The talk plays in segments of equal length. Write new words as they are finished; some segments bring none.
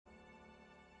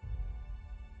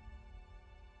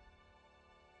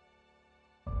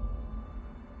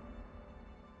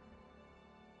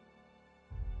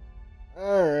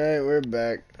Alright, we're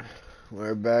back.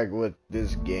 We're back with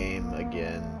this game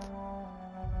again.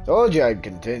 Told you I'd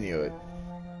continue it.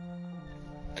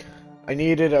 I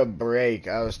needed a break.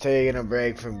 I was taking a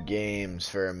break from games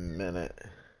for a minute.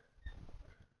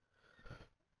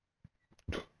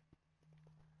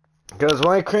 Because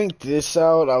when I cranked this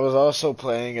out, I was also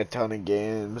playing a ton of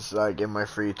games, like in my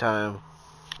free time.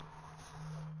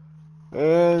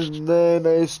 And then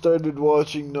I started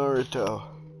watching Naruto.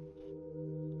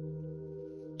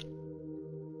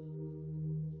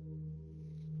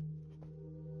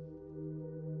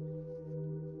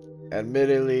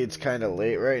 Admittedly, it's kind of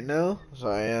late right now, so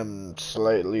I am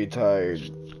slightly tired.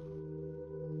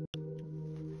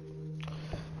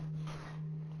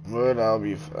 But I'll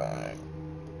be fine.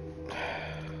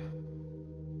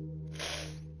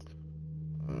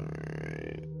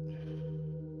 Alright.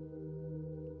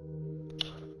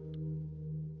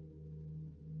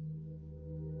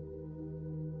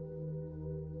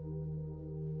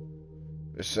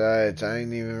 Besides, I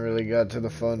ain't even really got to the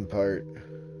fun part.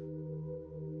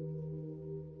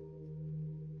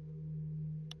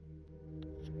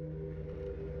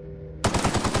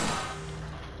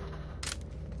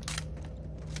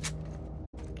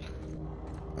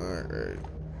 Alright.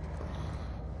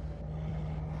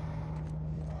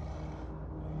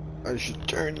 I should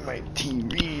turn my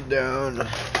TV down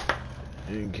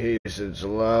in case it's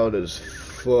loud as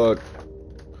fuck.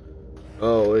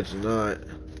 Oh, it's not.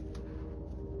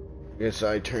 Guess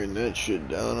I turned that shit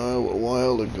down a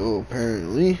while ago,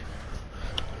 apparently.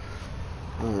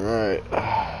 Alright.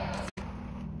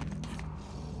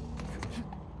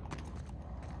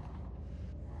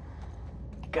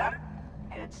 Got it.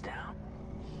 Heads down.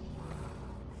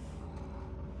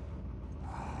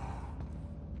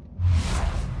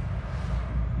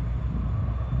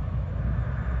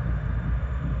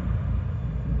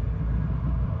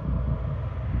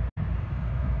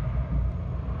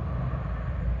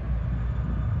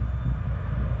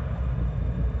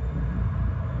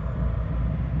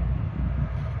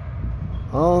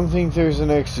 I don't think there's an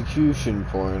execution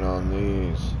point on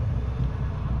these.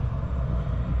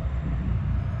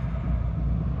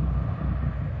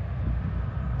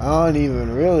 I don't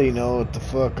even really know what the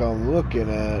fuck I'm looking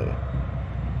at.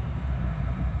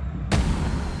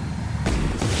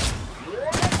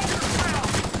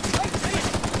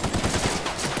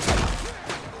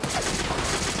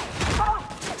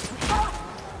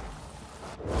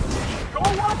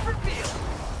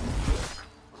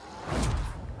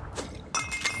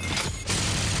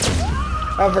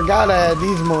 I forgot I had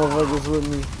these motherfuckers with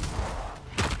me.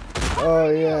 Oh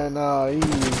yeah, nah, easy.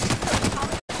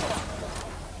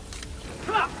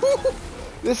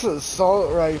 This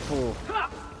assault rifle.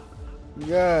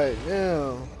 God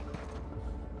damn.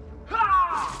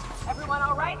 Everyone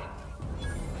all right?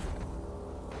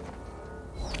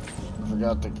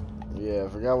 I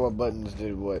forgot what buttons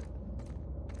did what.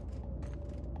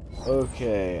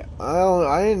 Okay,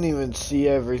 I didn't even see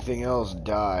everything else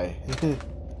die.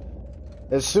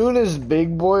 As soon as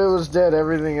Big Boy was dead,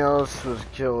 everything else was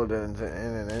killed in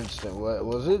an instant. What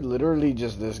was it? Literally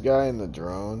just this guy and the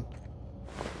drone?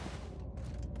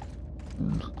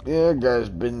 Yeah, guy's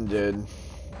been dead.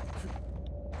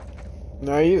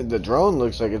 No, even the drone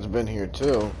looks like it's been here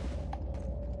too.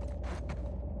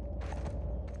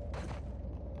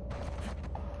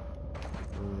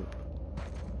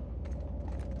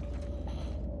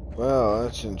 Well,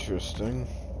 that's interesting.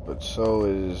 But so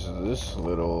is this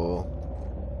little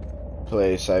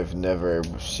place I've never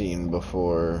seen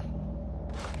before.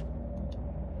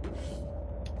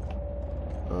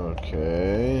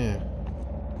 Okay.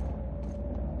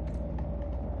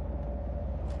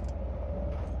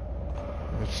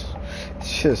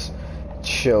 It's just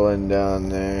chilling down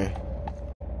there.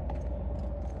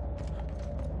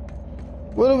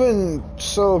 Would have been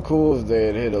so cool if they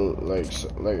had hit a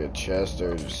like a chest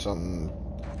or something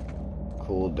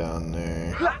cool down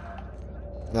there.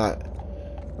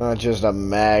 Not just a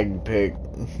mag pick.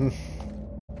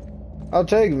 I'll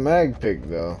take mag pick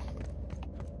though.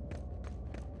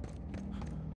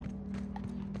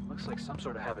 Looks like some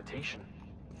sort of habitation.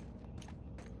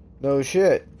 No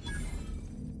shit.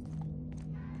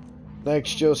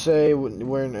 Next you'll say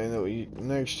we're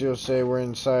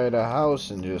inside a house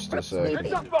in just a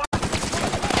second.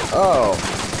 Oh.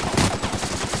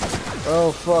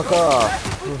 Oh, fuck off.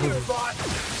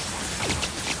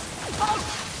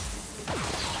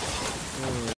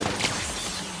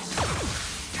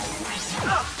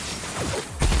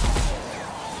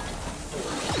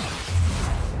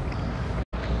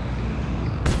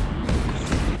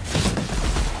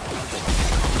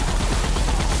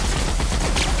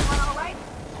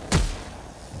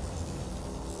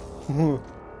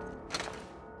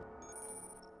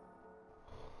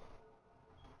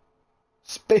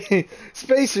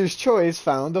 Spacer's Choice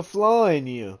found a flaw in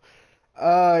you.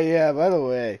 Yeah, by the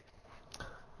way,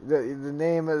 the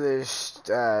name of this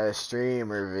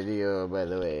stream or video, by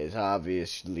the way, is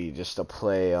obviously just a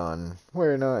play on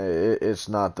where it's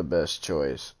not the best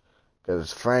choice.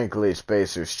 Because frankly,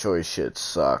 Spacer's Choice shit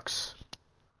sucks.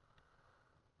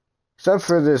 Except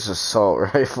for this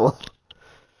assault rifle.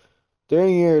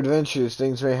 During your adventures,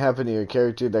 things may happen to your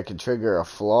character that can trigger a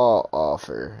flaw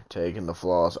offer. Taking the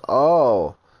flaws.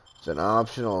 Oh, it's an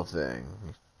optional thing.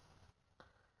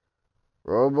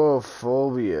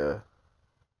 Robophobia.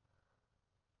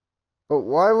 But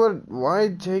why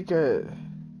take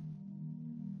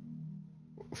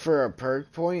for a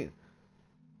perk point?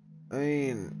 I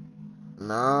mean,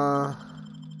 nah.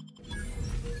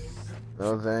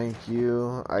 No, thank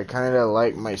you. I kind of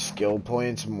like my skill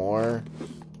points more.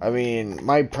 I mean,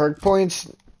 my perk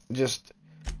points just...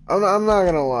 I'm not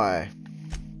gonna lie.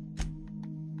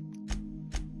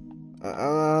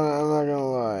 I'm not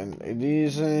gonna lie.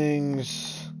 These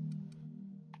things...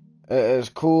 As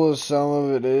cool as some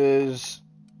of it is,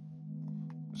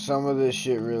 some of this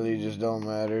shit really just don't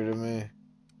matter to me.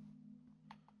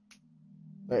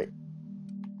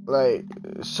 Like,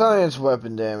 science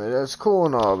weapon damage, that's cool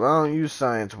and all, but I don't use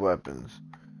science weapons.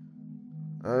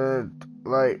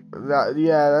 Like, that,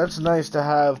 yeah, that's nice to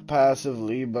have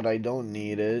passively, but I don't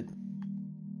need it.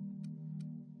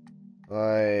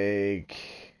 Like...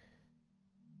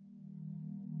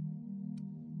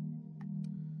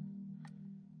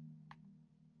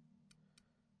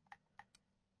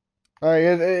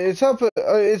 Alright, it's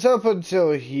up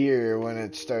until here when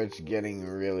it starts getting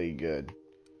really good.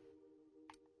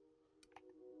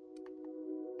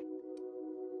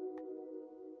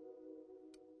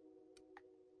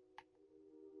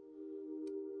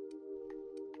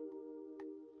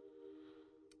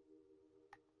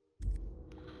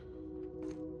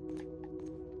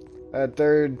 That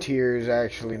third tier is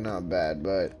actually not bad,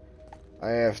 but I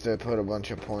have to put a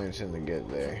bunch of points in to get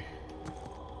there.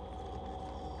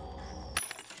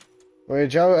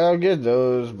 Which I'll get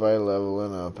those by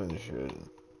leveling up and shit.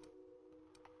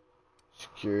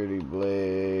 Security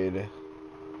blade.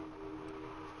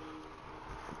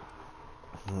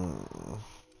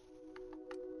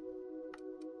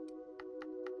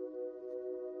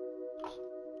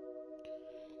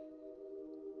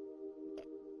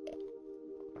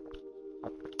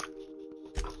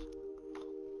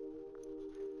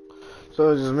 So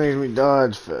it just makes me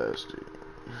dodge faster.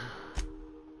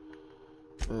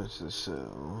 That's the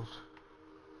sound.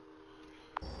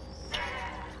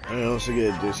 I also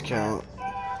get a discount.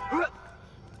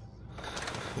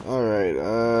 Alright,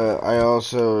 I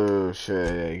also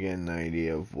should get an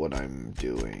idea of what I'm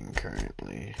doing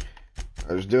currently.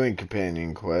 I was doing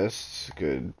companion quests,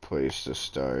 good place to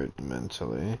start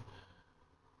mentally.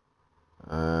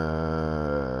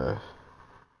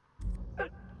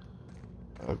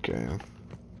 Okay.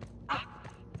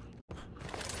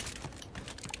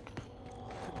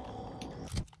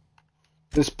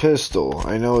 This pistol,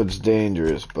 I know it's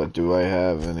dangerous, but do I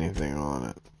have anything on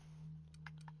it?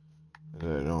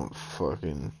 I don't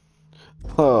fucking...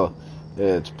 Oh,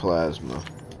 yeah, it's plasma.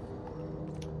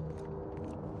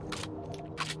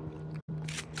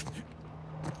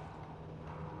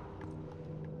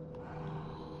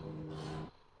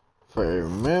 If I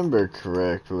remember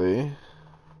correctly,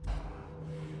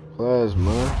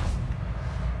 plasma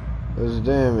does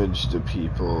damage to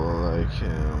people like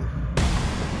him.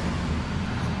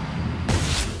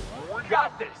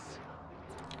 Got this!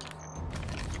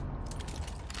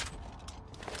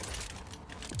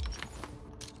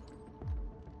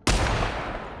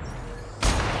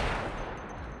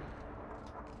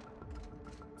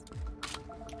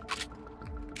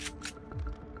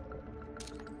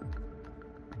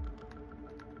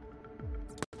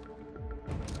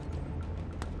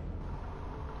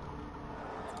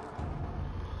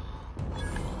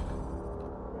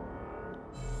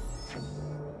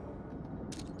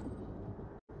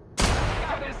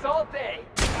 All day.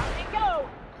 Out we go.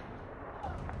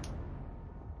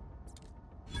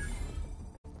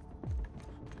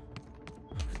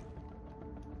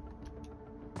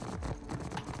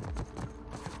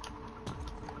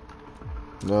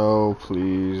 No,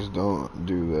 please don't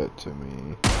do that to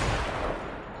me.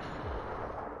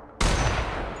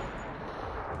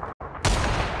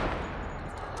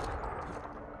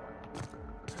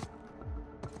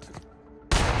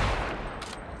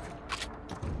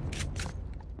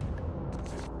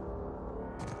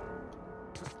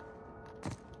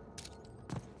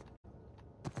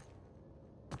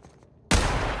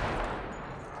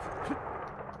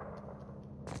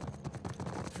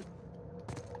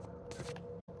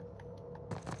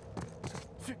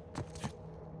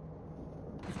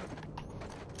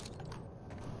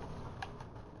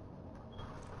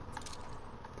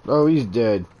 Oh, he's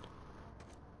dead.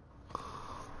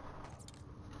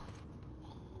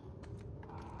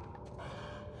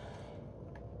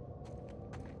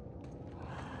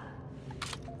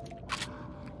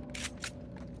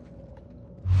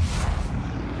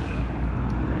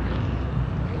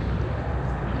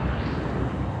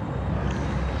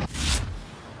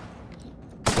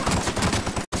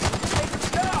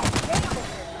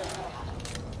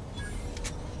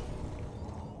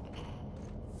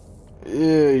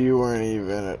 Yeah, you weren't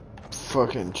even a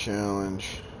fucking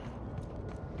challenge.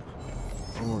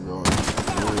 Oh my god.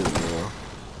 There you go.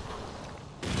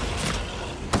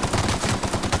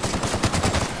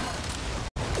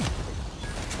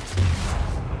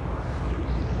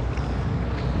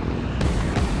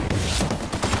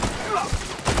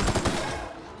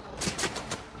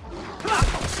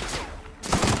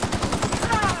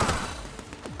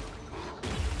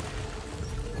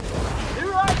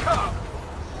 Here I come.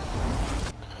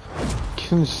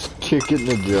 Just kick it in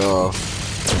the jaw.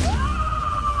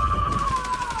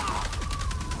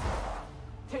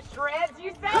 To shreds,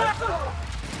 you say?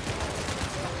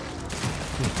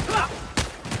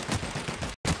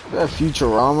 That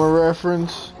Futurama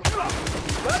reference?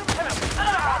 Let him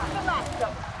have it. That's the last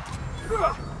of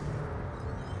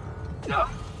them.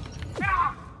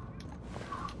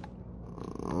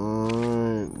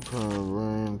 Alright,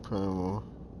 brain primal.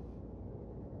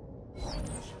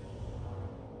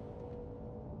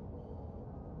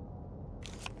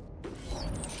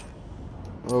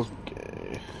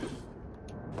 Okay.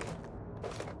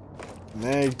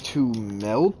 Mag to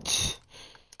melt?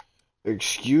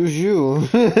 Excuse you.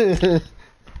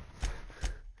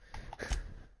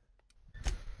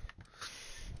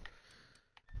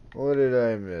 What did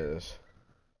I miss?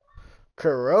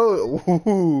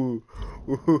 Ooh.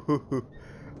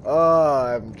 Oh,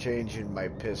 I'm changing my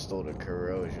pistol to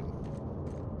corrosion.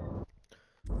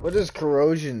 What does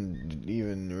corrosion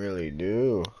even really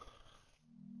do?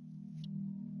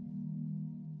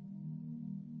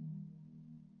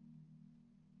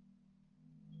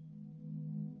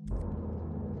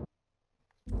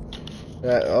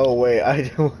 Oh wait,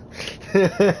 I don't.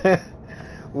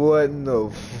 What in the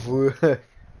fuck?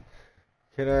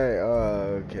 Can I?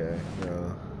 Okay,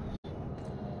 no.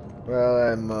 Well,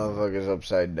 that motherfucker's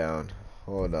upside down.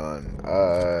 Hold on.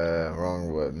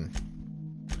 Wrong button.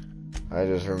 I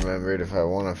just remembered if I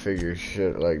want to figure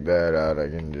shit like that out, I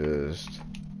can just.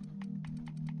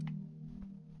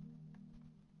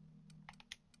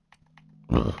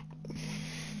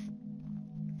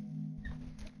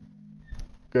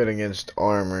 Good against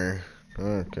armor.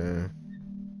 Okay.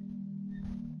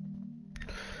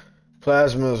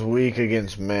 Plasma's weak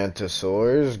against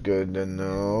mantisaurs. Good to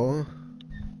know.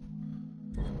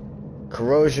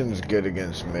 Corrosion's good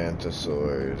against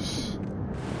mantisaurs.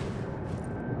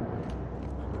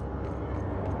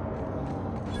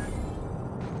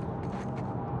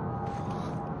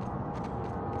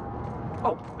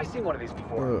 Oh, I've seen one of these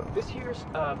before. Ugh. This here's,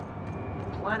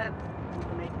 Planet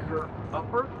Maker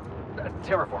Upper?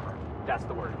 Terraformer. That's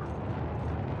the word.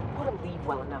 Ought to leave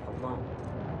well enough alone.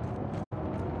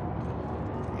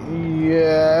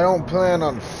 Yeah, I don't plan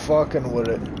on fucking with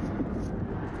it.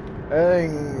 That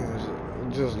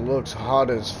thing just looks hot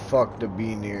as fuck to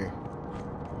be near.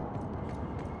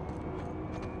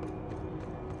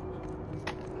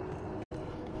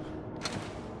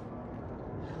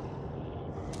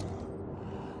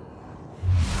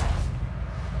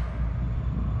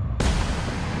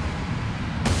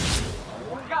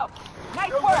 Look out!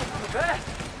 Nice work!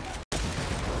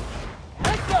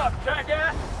 Heads up,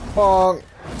 jackass! Honk.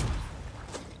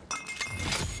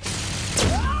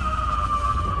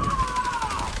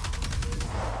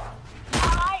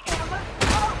 I am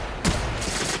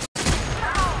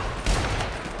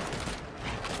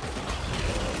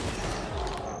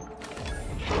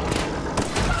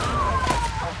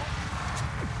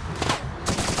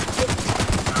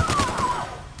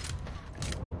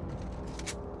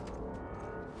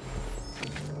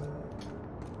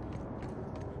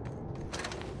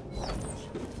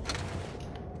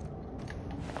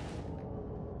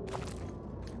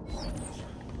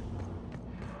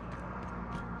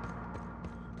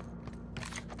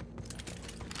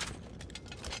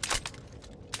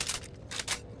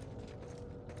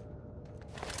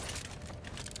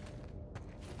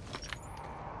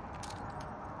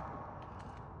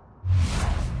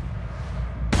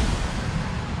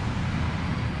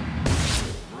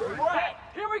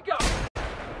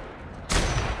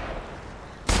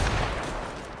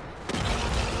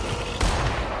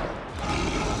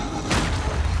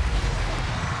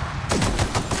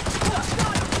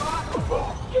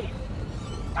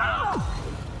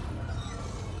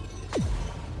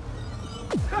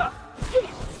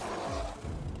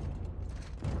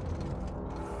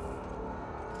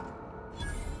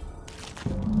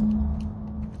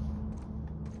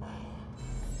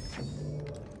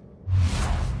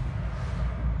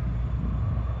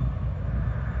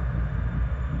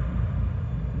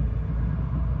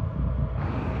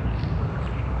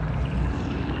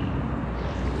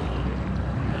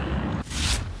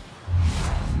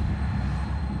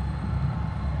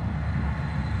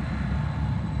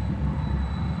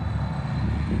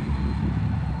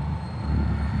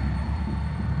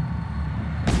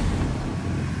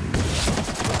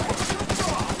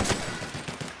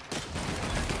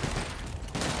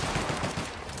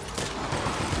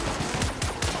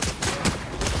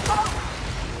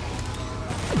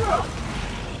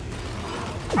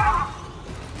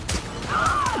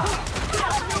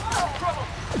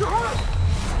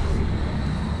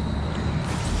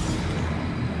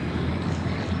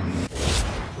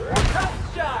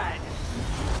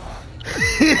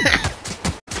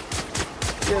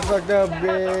fucked up,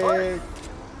 big.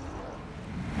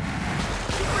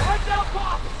 Head down,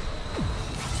 boss!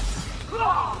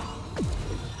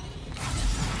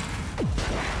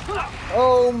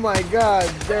 Oh my god,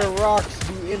 their rocks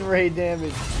do in-ray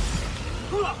damage.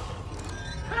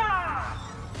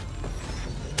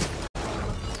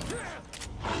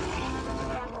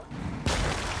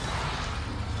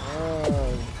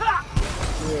 Oh,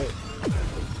 shit.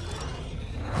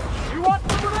 You want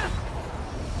some of this?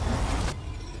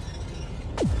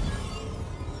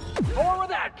 More where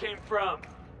that came from.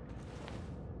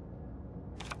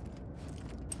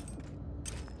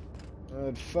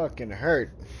 That fucking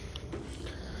hurt.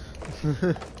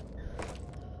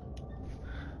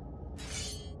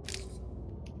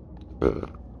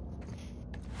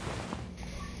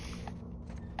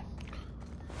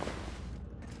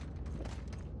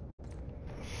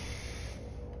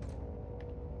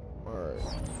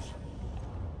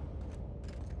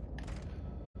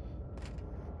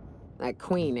 That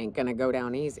queen ain't gonna go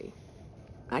down easy.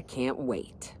 I can't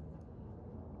wait.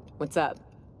 What's up?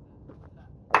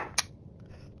 I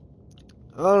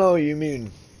don't know what you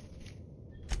mean.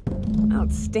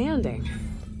 Outstanding.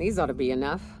 These ought to be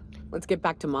enough. Let's get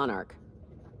back to Monarch.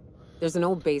 There's an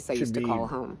old base I used to call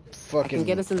home. I can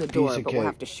get us in the door, but we'll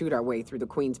have to shoot our way through the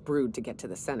Queen's brood to get to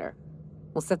the center.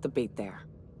 We'll set the bait there.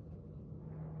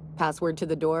 Password to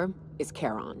the door is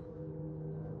Charon.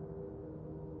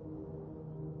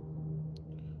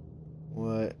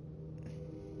 What?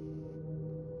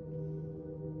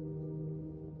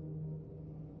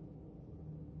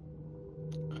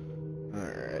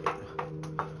 Alright.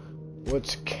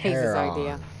 What's Charon? Hayes'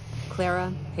 idea.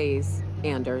 Clara, Hayes,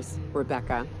 Anders,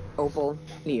 Rebecca, Opal,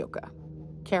 Nyoka.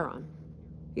 Charon.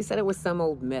 He said it was some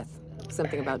old myth.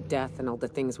 Something about death and all the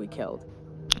things we killed.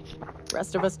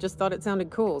 Rest of us just thought it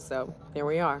sounded cool, so here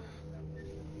we are.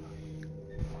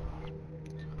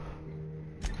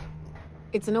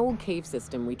 It's an old cave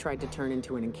system we tried to turn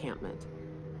into an encampment.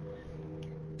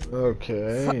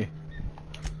 Okay.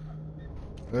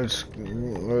 Let's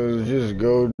just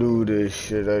go do this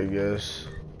shit, I guess.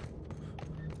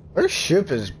 Our ship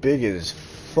is big as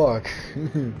fuck.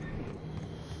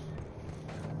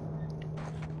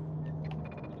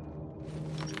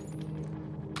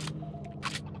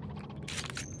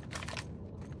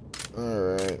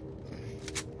 Alright.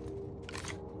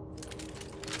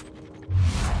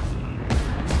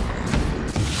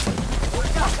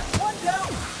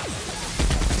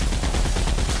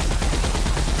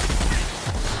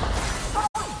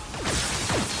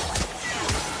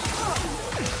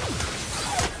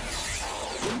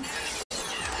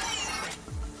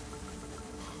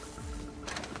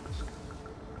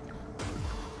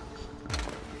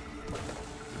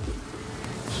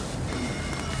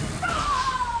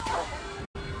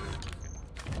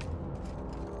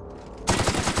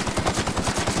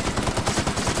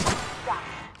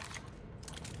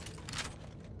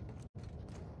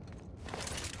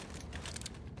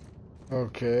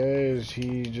 Okay, is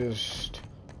he just...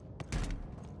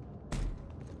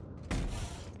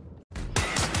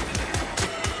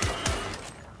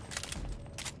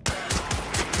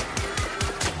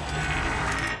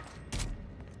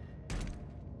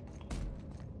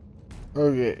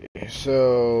 Okay,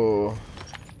 so...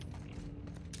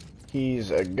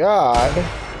 He's a god.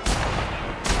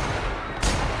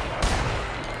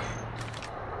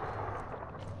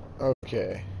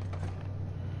 Okay.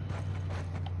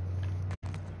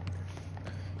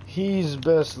 He's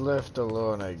best left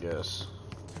alone, I guess.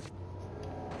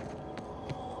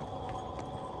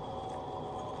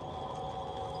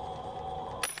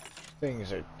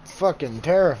 Things are fucking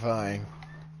terrifying.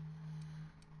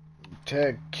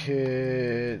 Tech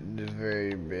kit,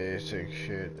 very basic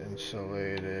shit,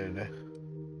 insulated.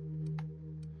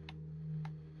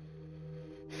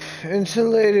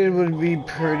 Insulated would be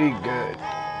pretty good.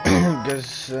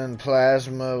 Because then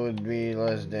plasma would be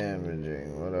less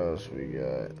damaging. What else we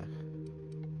got?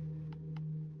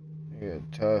 We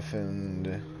got toughened.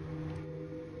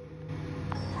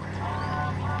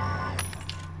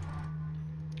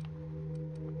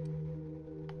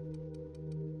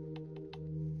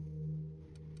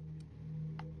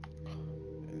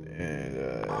 And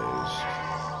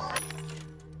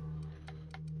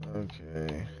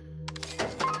okay.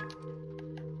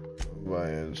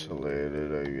 By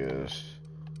insulated, I guess.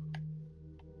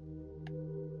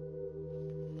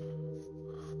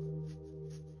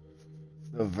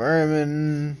 The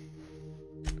vermin.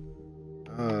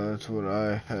 Oh, that's what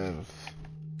I have.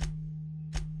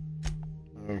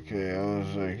 Okay, I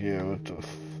was like, yeah, what the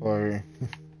fuck?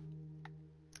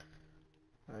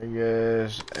 I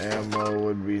guess ammo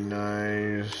would be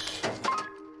nice.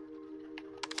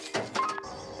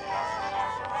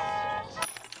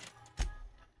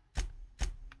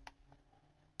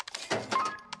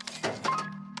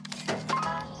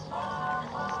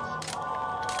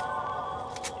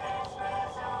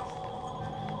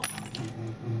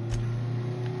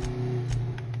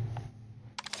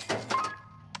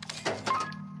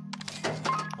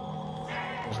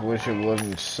 just wish it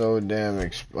wasn't so damn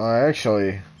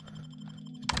actually,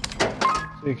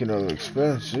 speaking of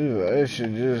expensive, I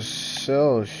should just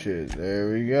sell shit.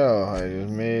 There we go. I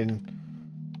just made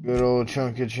good old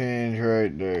chunk of change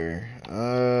right there.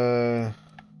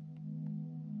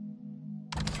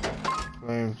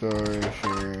 Flamethrower,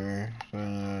 sure.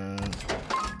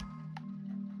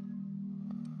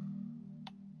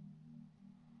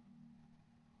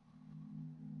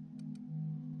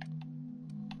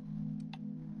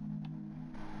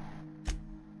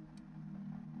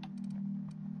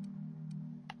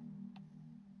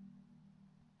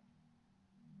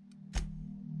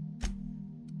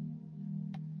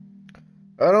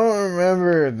 I don't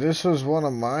remember if this was one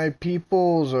of my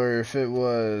peoples or if it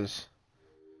was.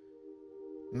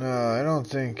 No, I don't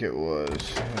think it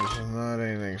was. There's not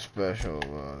anything special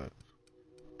about it.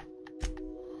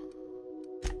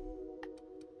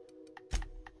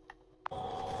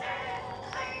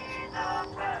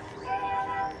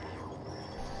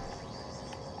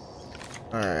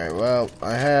 Alright, well,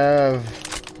 I have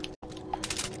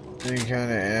any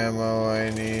kind of ammo I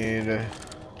need.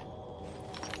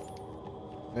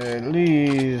 At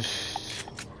least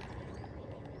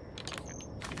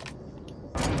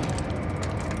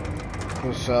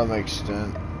to some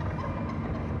extent.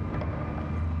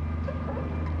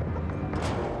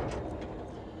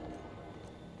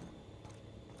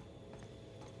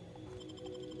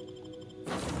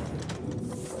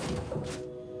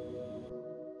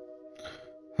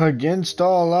 Against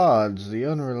all odds, the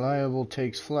unreliable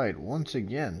takes flight once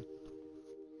again.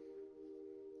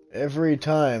 Every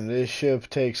time this ship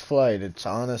takes flight, it's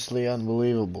honestly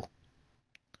unbelievable.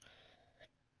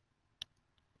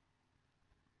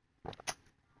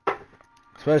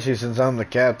 Especially since I'm the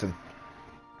captain.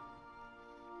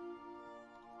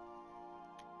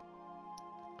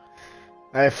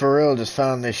 I for real just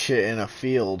found this shit in a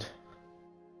field.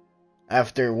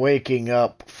 After waking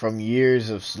up from years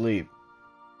of sleep.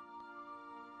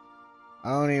 I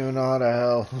don't even know how the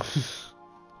hell.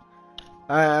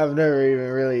 I've never even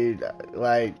really,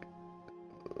 like,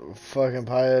 fucking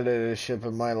piloted a ship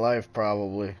in my life,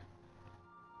 probably.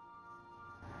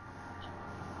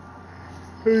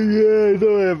 Yeah, I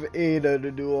don't have Ada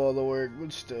to do all the work,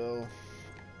 but still.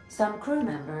 Some crew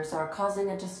members are causing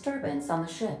a disturbance on the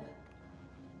ship.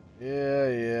 Yeah,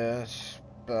 it's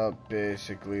about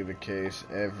basically the case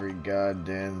every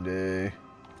goddamn day.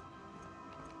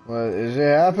 What, is it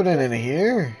happening in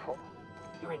here?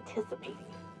 You're anticipating it.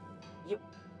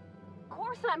 Of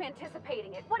course I'm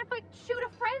anticipating it. What if I shoot a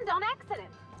friend on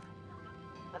accident?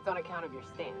 That's on account of your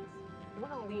stance. You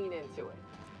want to lean into it.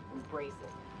 Embrace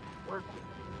it. Work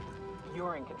it.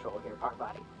 You're in control here,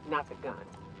 Parvati, not the gun.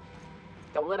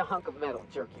 Don't let a hunk of metal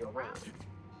jerk you around.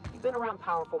 You've been around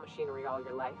powerful machinery all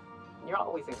your life. You're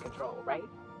always in control, right?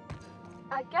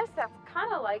 I guess that's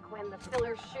kind of like when the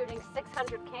filler's shooting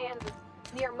 600 cans of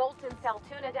near molten sal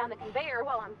tuna down the conveyor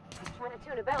while I'm trying to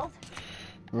tune a belt.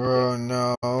 Oh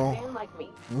no. Stand like me.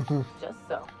 Just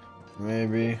so.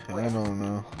 Maybe. I don't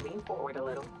know. Lean forward a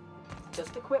little.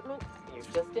 Just equipment. You're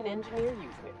just an engineer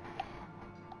using it.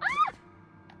 Ah!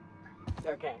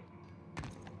 Okay.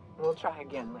 We'll try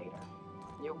again later.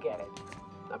 You'll get it.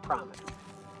 I promise.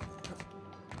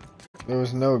 There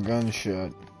was no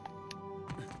gunshot.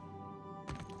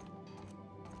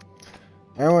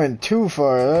 I went too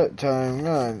far that time.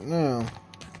 God, no.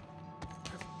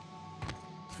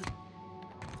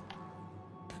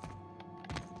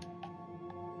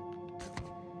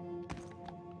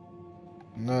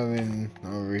 Nothing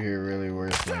over here really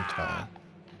worth my time.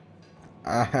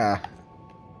 Aha.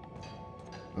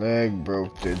 Leg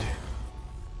broke it.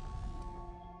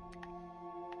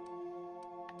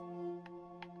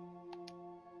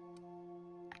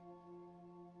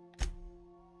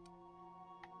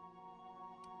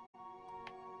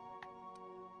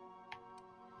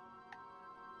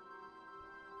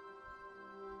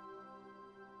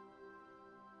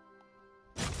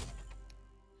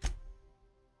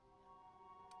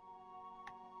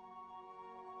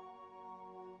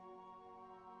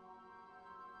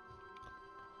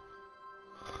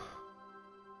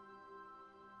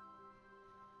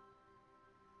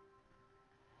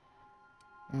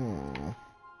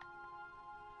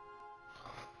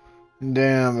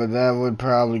 Damn, but that would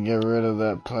probably get rid of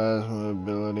that plasma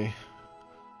ability.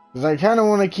 Because I kind of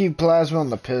want to keep plasma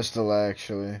on the pistol,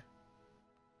 actually.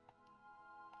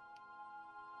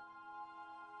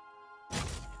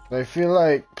 I feel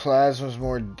like plasma's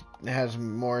has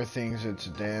more things it's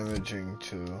damaging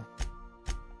to.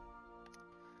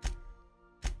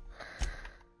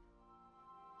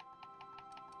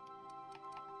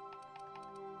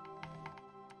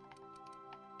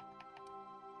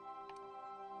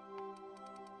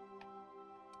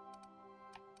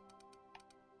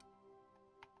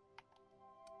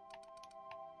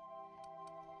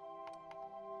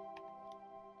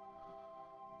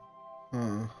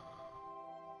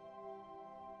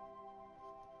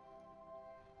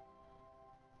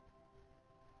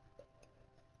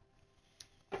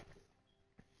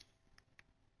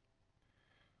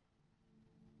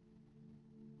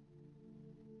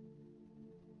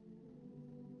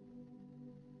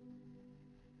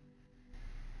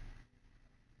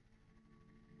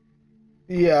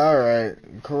 Yeah,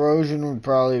 alright. Corrosion would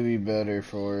probably be better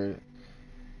for it.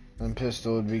 And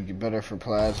pistol would be better for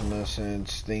plasma,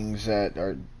 since things that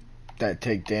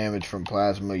take damage from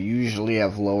plasma usually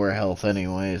have lower health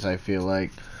anyways, I feel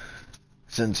like.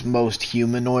 Since most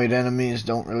humanoid enemies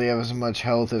don't really have as much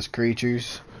health as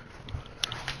creatures.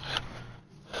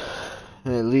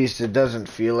 At least it doesn't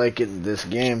feel like it in this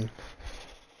game.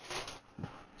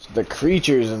 The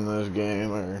creatures in this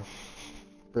game are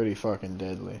pretty fucking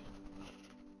deadly.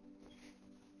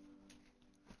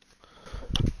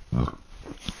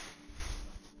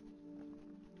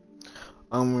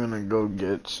 I'm gonna go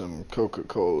get some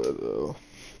Coca-Cola though.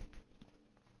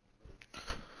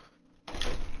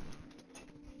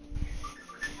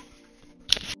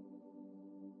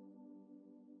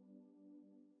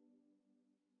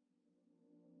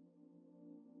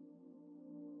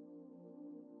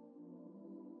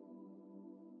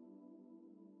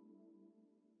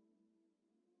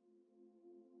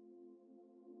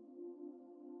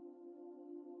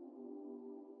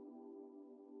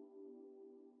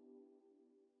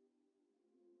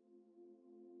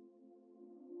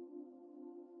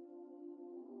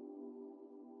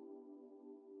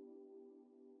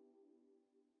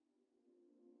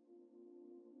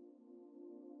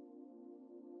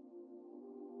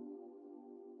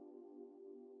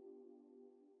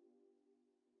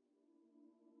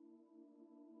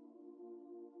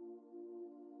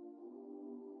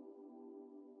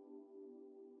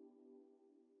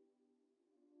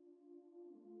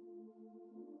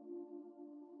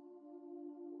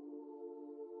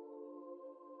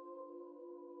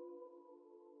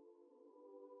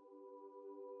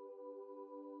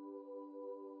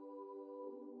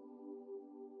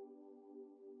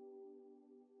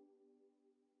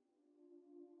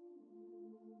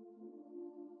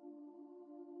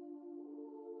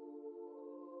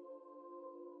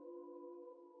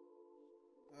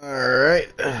 Alright,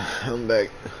 I'm back.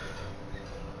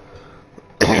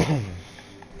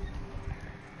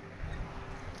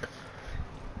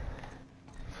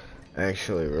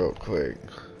 Actually, real quick.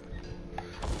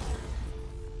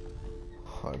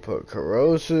 I put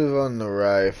corrosive on the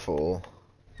rifle.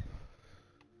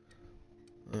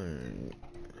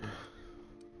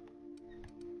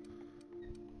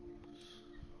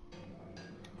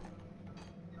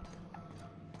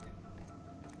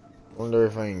 Wonder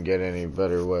if I can get any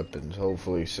better weapons,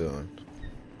 hopefully soon.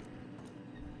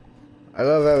 I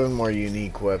love having more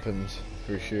unique weapons,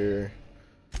 for sure.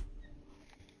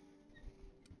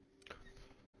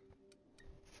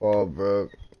 Fallbrook.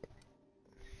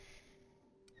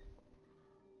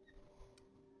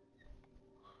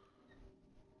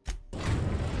 I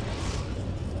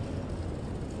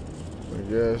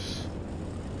guess.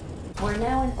 We're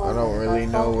now in I don't really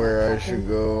know where I should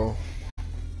go.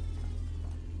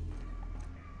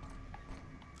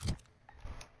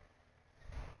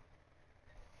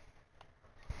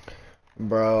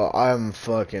 Bro, I'm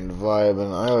fucking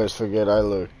vibing. I always forget I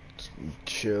look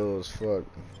chill as fuck.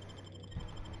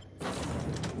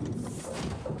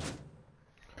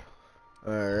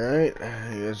 Alright,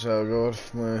 I guess I'll go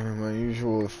with my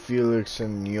usual Felix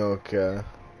and Yoka.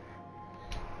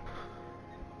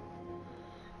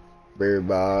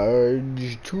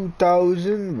 Garbage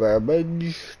 2000,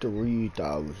 garbage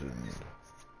 3000.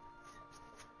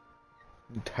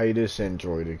 Titus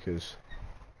Androidicus.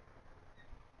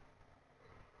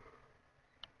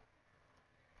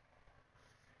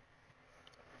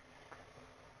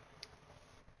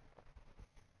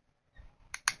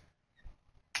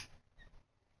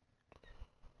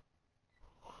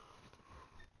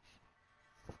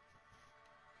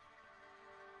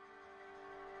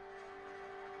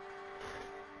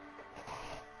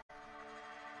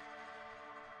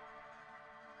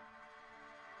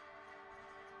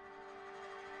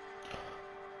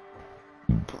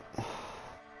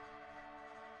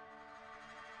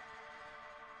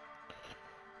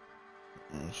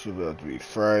 It's about to be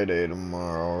Friday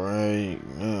tomorrow, right?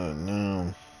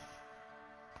 No.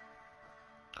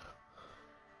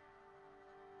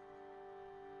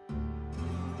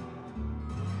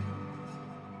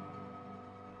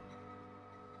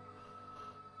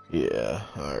 Yeah,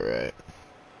 alright.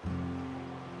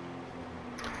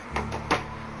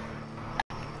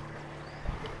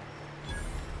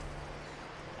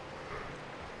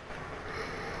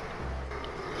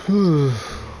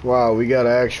 Wow, we got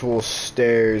actual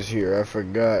stairs here. I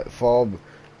forgot. Oh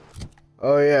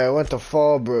yeah, I went to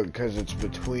Fallbrook because it's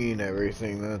between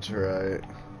everything. That's right.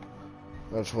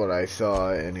 That's what I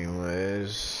thought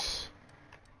anyways.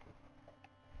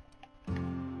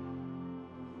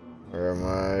 Where am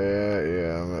I at?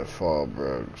 Yeah, I'm at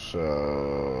Fallbrook,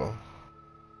 so...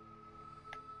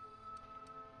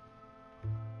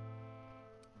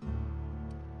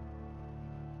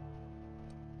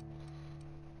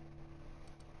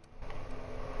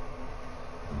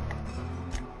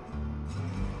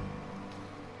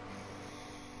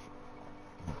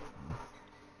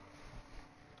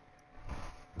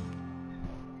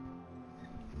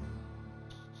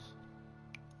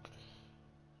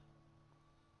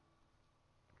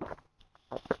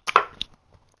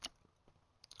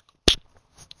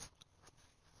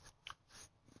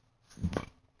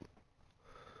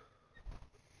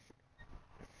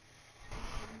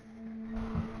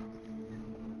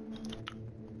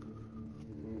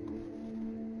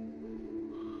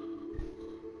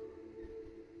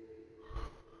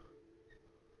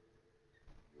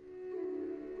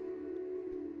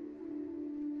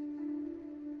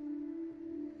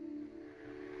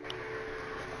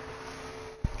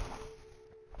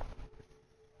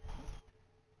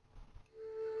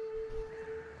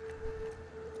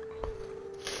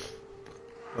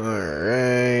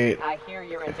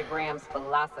 Graham's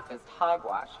philosophist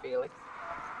hogwash, Felix.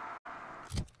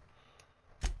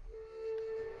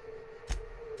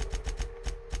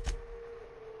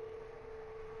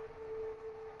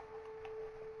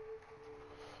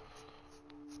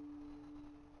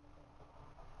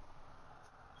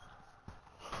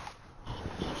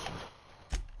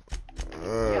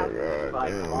 By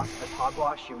philosopher's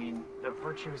hogwash, you mean the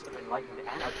virtues of enlightened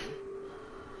anarchy?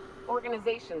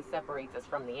 Organization separates us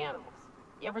from the animals.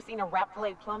 You ever seen a rat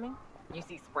play plumbing? You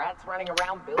see sprats running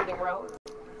around building roads?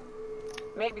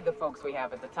 Maybe the folks we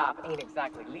have at the top ain't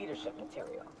exactly leadership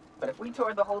material. But if we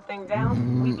tore the whole thing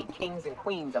down, we'd be kings and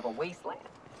queens of a wasteland.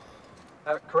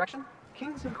 Correction?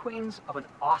 Kings and queens of an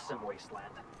awesome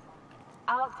wasteland.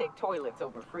 I'll take toilets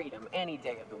over freedom any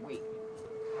day of the week.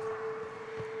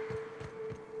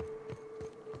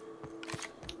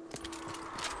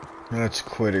 That's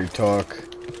quitter talk.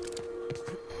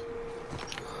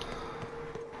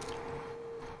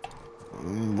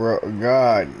 Bro,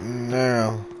 God,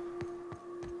 now.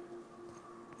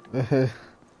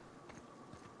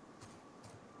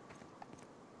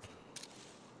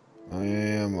 I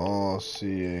am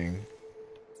all-seeing.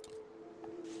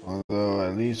 Although,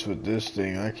 at least with this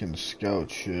thing, I can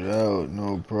scout shit out,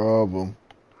 no problem.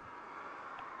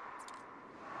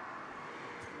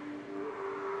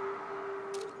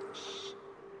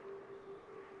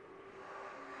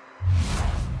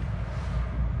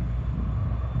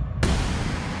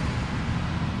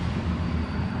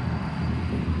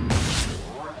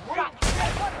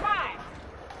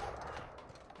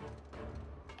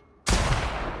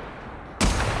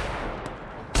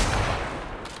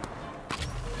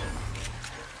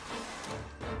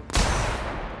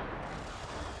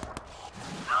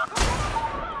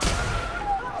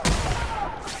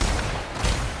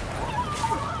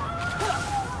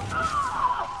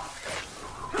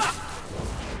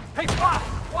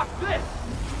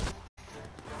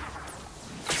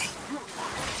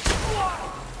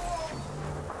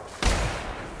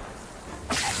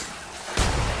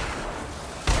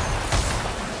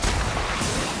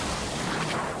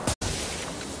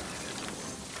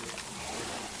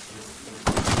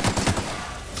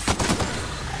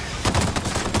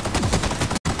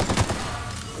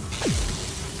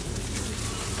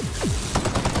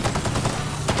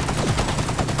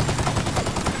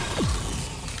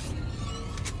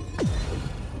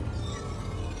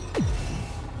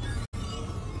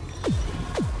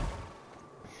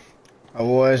 I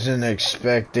wasn't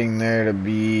expecting there to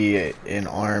be an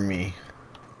army.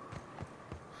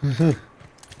 Yeah.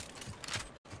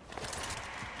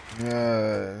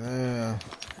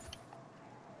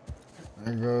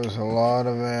 There goes a lot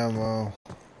of ammo.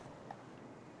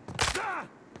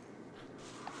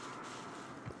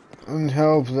 Wouldn't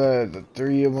help that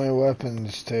 3 of my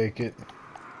weapons take it.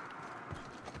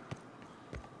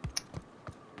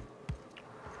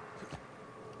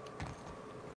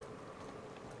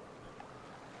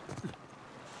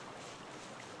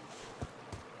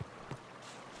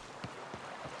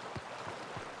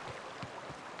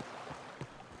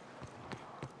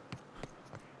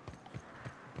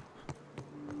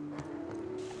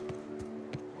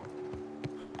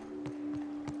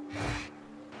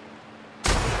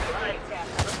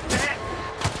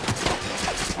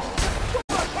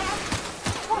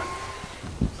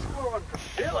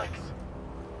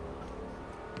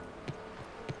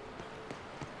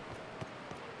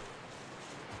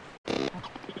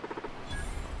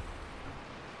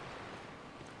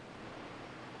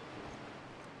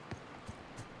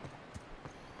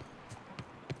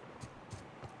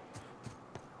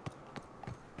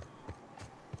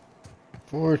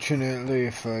 Fortunately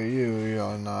for you,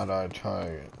 you're not our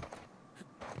target.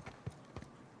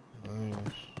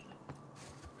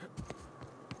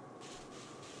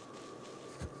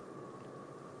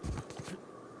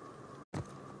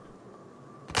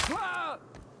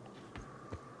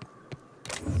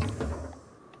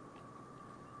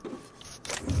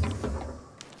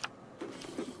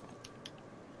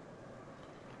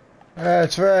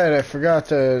 That's right, I forgot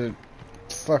to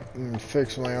fucking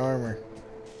fix my armor.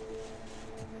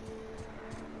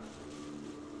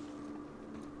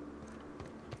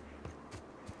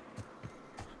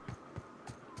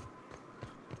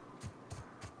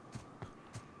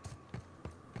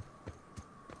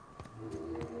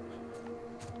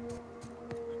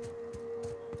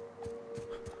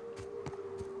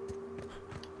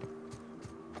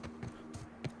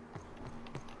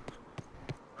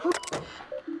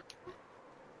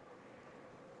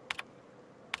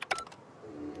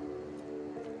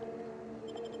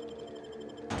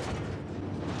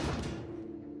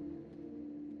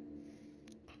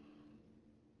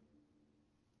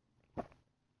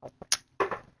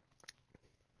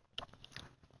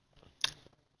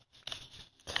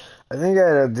 I think I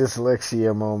had a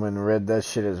dyslexia moment and read that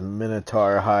shit as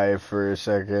Minotaur Hive for a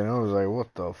second. I was like,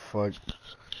 what the fuck?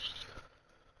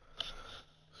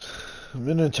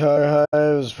 Minotaur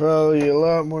Hive is probably a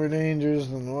lot more dangerous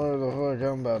than what the fuck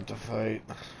I'm about to fight.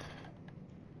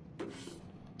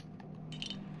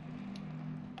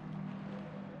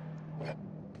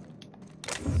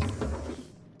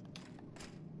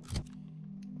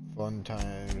 Fun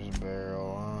Times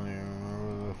barrel. I don't even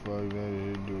remember what the fuck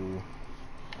that should do.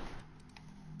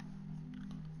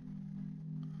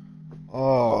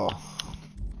 Oh.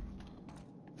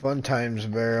 Fun Times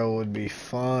barrel would be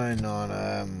fun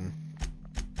on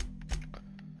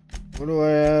what do I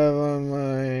have on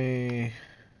my...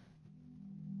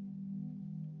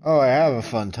 Oh, I have a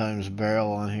Fun Times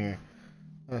barrel on here.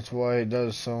 That's why it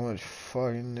does so much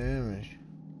fucking damage.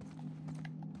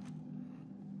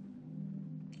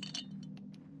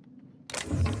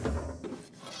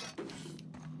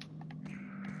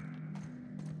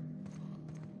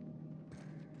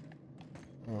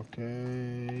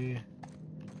 Okay.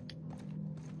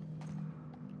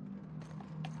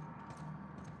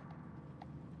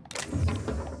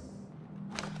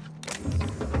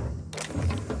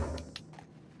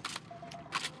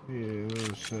 Yeah,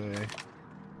 let's say.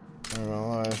 My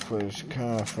life was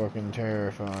kind of fucking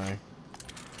terrifying.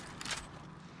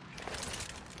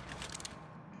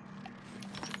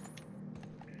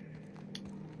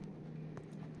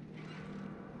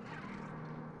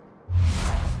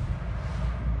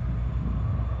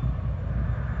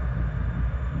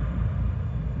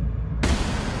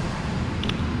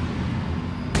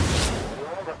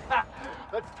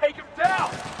 Let's take him down!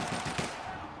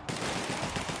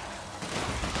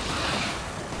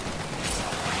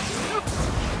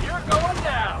 You're going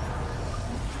down!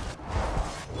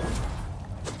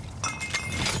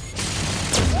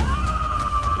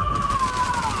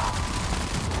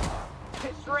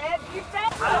 Shred, you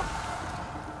said?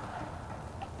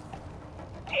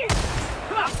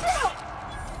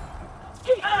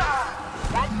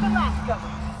 That's the last of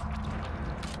them.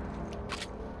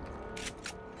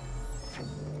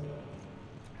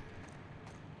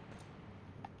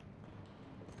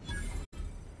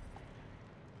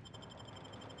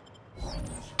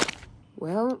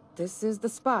 Well, this is the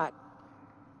spot.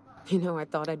 You know, I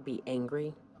thought I'd be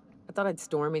angry. I thought I'd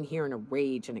storm in here in a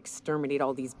rage and exterminate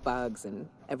all these bugs and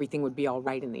everything would be all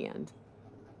right in the end.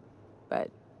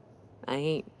 But I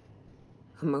ain't.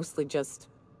 I'm mostly just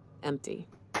empty.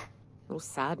 A little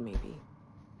sad, maybe.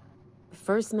 The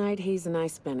first night Hayes and I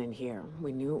spent in here,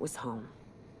 we knew it was home.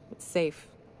 It's safe.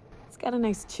 It's got a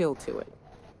nice chill to it.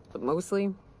 But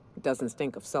mostly, it doesn't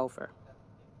stink of sulfur.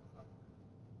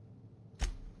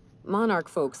 Monarch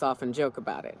folks often joke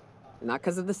about it. Not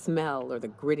because of the smell or the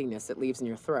grittiness it leaves in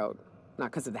your throat.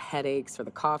 Not because of the headaches or the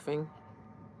coughing.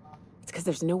 It's because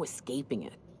there's no escaping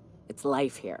it. It's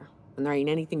life here, and there ain't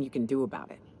anything you can do about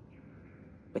it.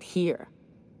 But here,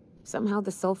 somehow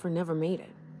the sulfur never made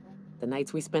it. The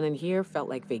nights we spent in here felt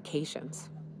like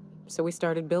vacations. So we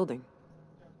started building.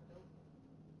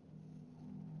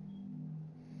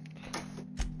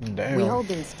 Damn. We hauled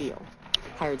in steel.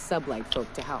 Hired sublight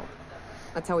folk to help.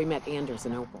 That's how we met Anders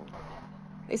and Opal.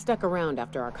 They stuck around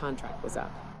after our contract was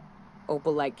up.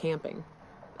 Opal liked camping.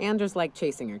 Anders liked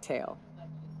chasing her tail.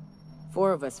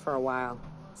 4 of us for a while,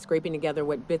 scraping together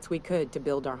what bits we could to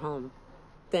build our home.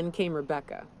 Then came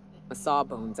Rebecca, a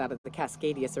sawbones out of the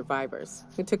Cascadia survivors,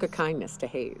 who took a kindness to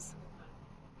Hayes.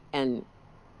 And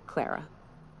Clara,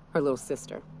 her little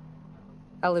sister.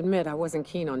 I'll admit I wasn't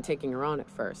keen on taking her on at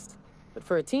first, but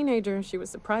for a teenager, she was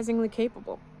surprisingly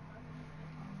capable.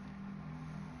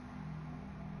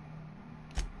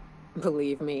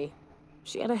 Believe me,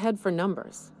 she had a head for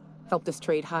numbers, helped us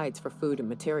trade hides for food and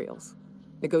materials,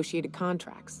 negotiated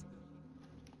contracts.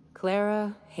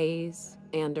 Clara, Hayes,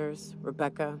 Anders,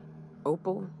 Rebecca,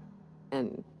 Opal,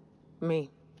 and me.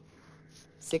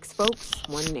 6 folks,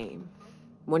 1 name,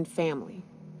 1 family,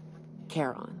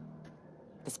 Charon.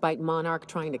 Despite Monarch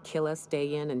trying to kill us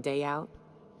day in and day out,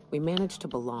 we managed to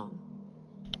belong.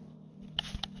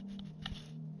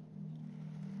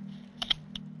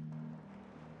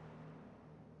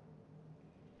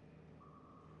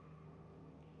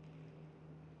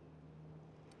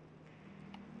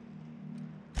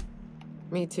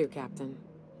 Me too, Captain.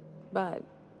 But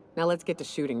now let's get to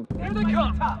shooting. Here they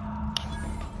come!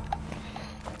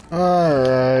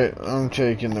 Alright, I'm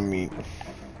taking the meat.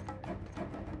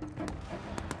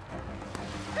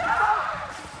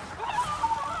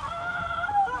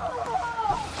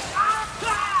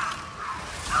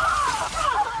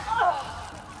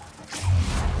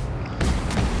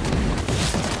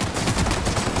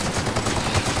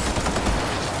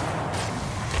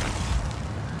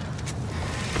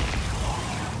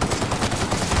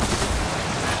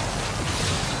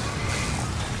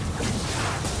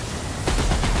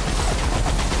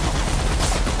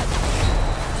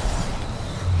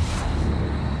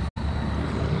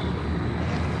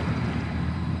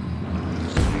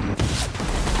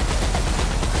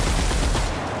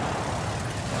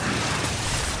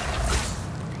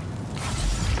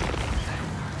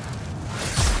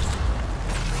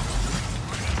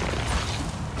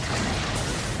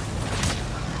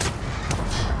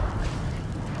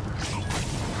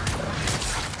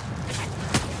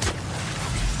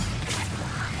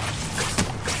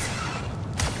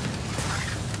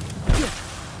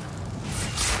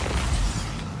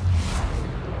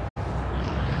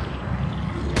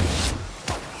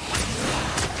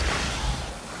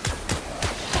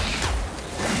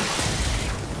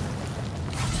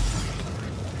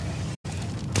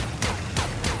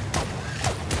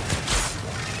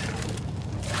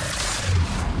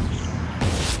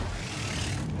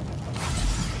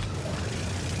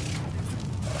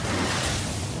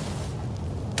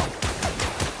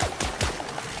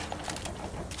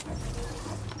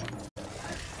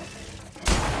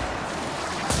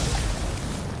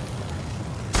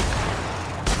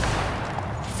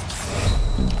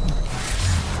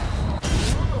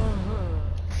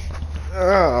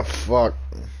 fuck.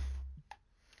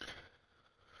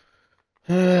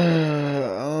 I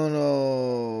don't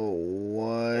know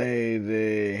why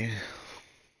they...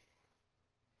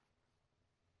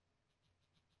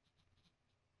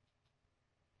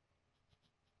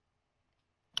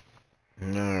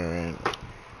 Alright.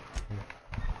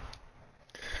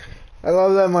 I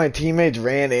love that my teammates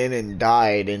ran in and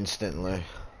died instantly.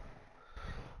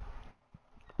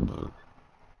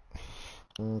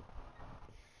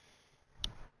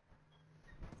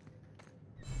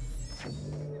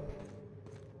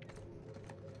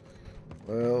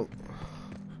 Well,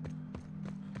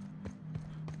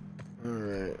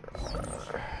 alright.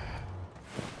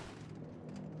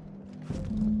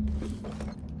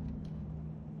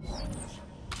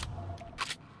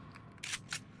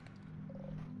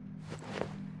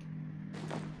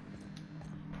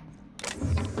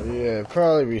 Yeah, it'd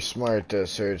probably be smart to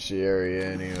search the area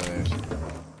anyways.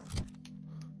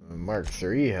 Mark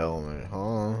III helmet,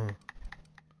 huh?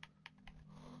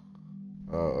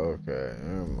 Oh, okay,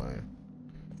 never mind.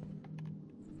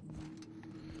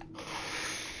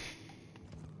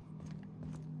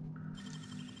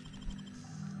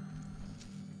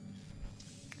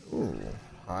 Ooh,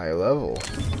 high level.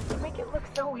 Make it look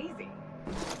so easy.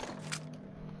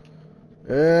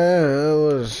 Yeah, it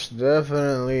was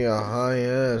definitely a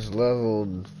high-ass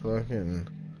leveled fucking...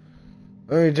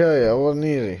 Let me tell you, it wasn't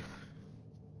easy.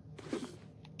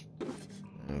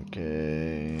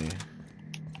 Okay...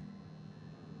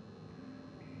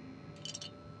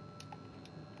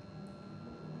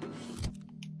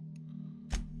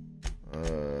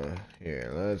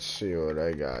 Here, let's see what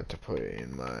I got to put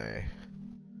in my...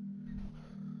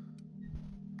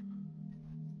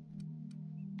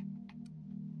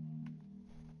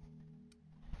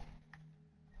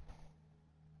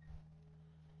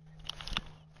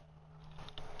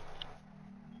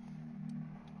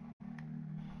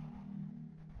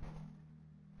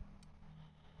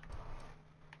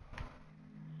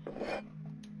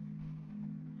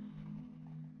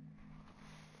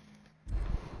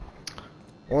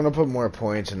 I want to put more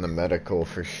points in the medical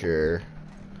for sure,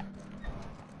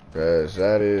 because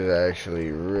that is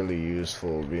actually really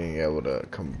useful, being able to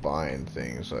combine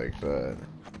things like that.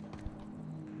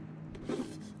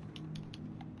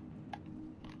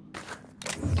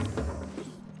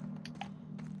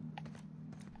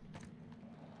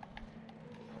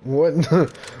 What in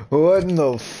the, what in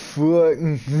the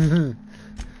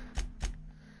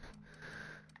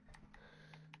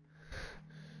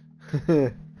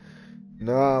fuck?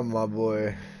 Nah, my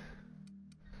boy.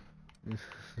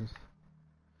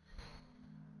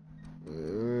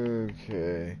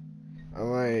 Okay. I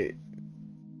might...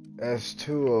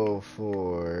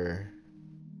 S204.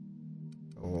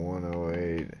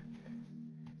 108.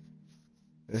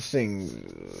 This thing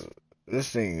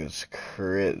is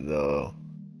crit, though.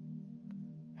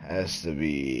 Has to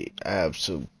be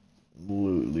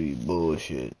absolutely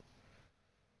bullshit.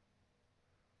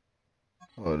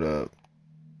 Hold up.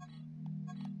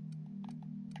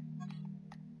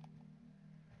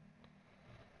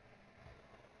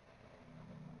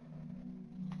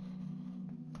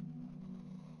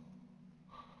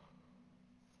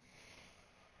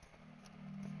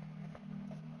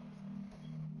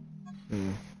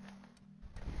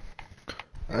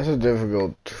 That's a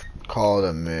difficult call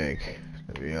to make,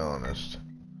 to be honest.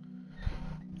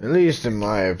 At least in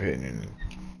my opinion.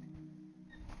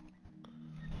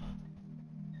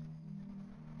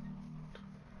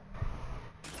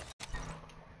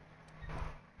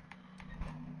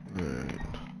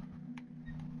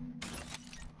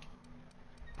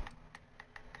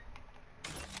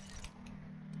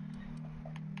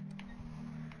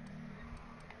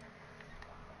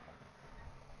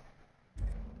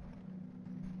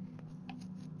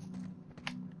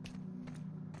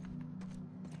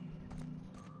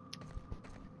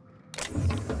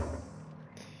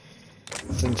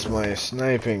 Since my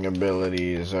sniping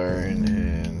abilities are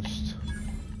enhanced.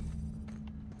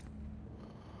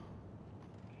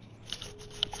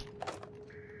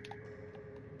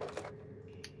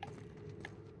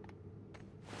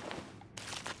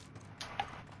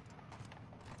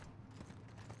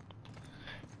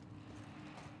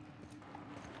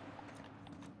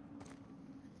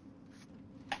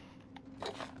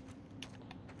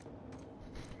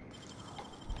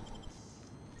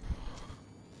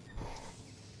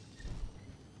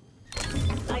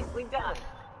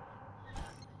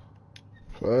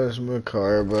 Plasma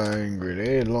carbine,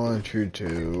 grenade launcher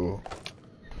 2,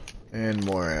 and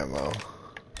more ammo.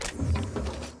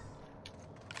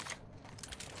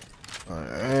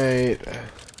 Alright.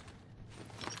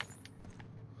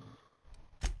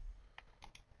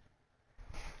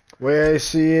 Where I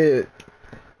see it.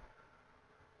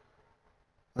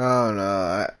 I don't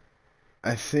know.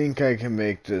 I think I can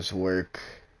make this work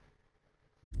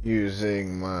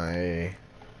using my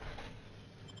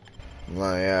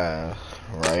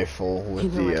rifle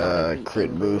with the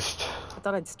crit boost. I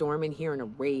thought I'd storm in here in a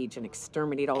rage and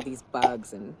exterminate all these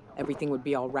bugs and everything would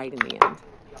be all right in the end.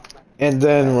 And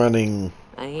then running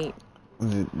I ain't.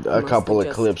 A couple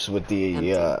of clips with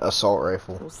the assault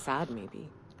rifle. A little sad, maybe.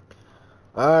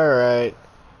 Alright.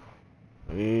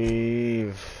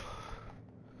 We've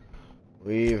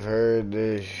heard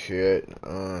this shit.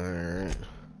 Alright.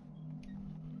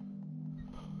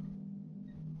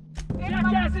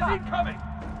 Gas is incoming!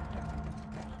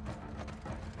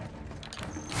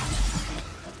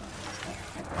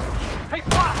 Hey,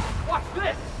 watch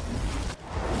this!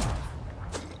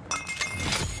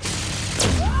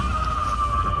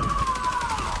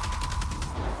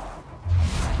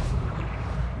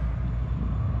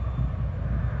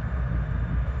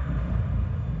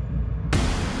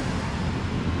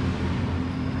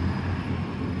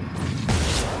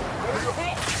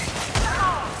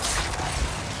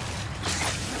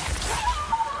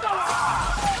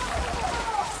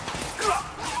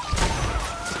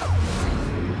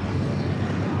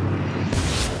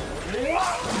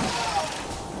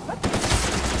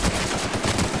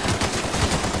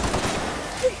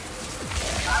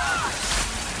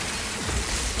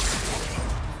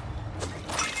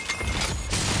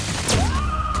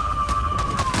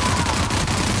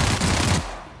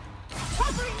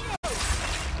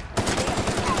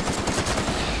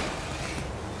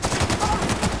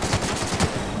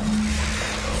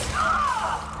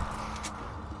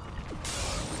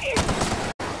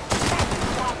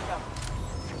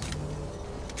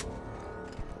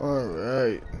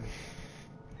 Alright.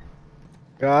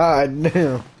 God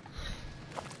damn.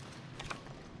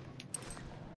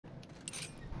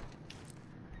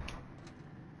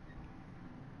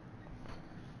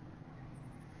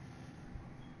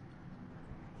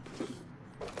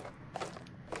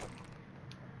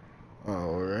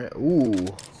 Alright. Ooh.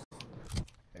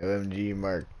 LMG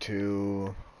Mark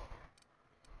II.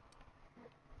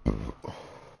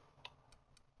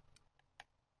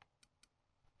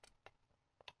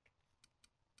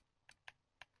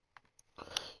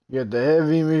 You got the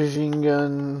heavy machine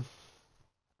gun,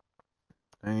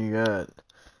 and you got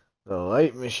the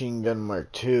light machine gun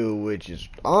Mark II, which is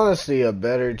honestly a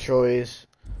better choice,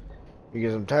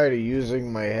 because I'm tired of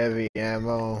using my heavy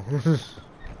ammo.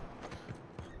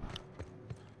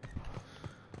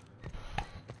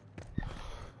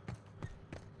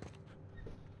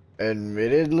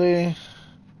 Admittedly,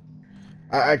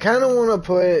 I kind of want to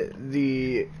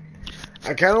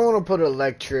put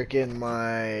electric in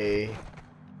my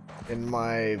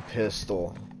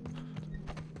pistol,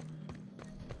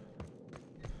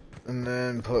 and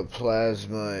then put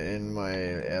plasma in my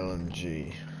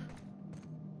LMG.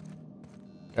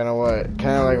 Kind of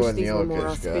like what Neil more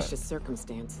just got. auspicious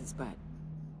circumstances, but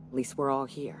at least we're all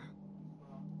here.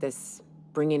 This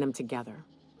bringing them together,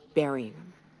 burying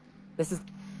them.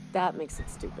 That makes it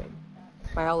stupid.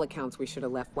 By all accounts, we should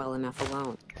have left well enough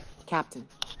alone. Captain.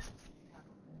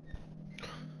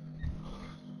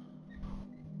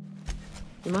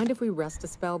 You mind if we rest a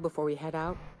spell before we head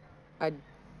out? I'd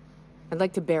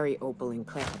like to bury Opal and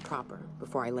Clara proper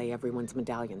before I lay everyone's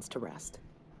medallions to rest.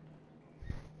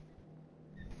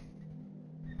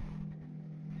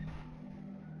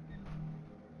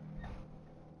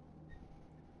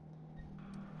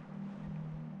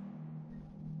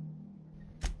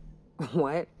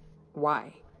 What?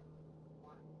 Why?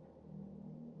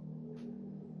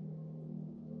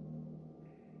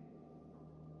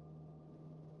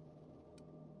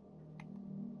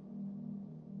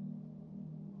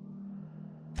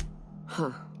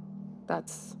 Huh.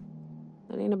 That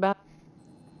ain't about...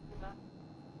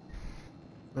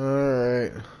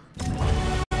 Alright.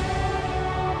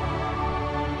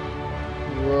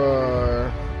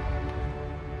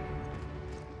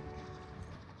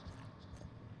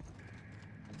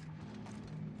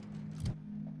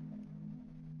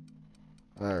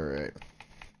 Alright.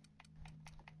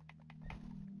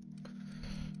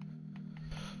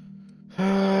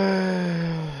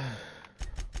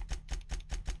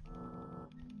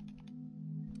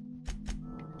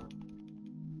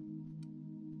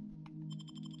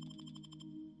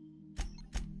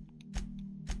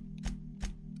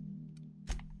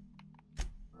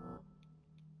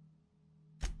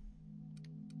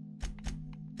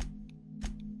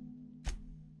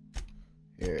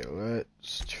 Here,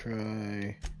 let's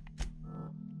try.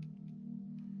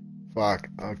 Fuck,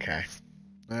 okay.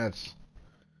 That's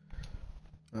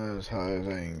as high as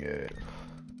I can get it.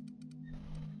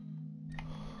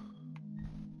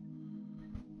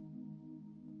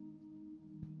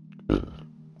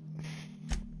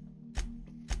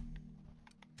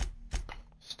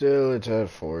 Still, it's at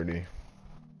 40.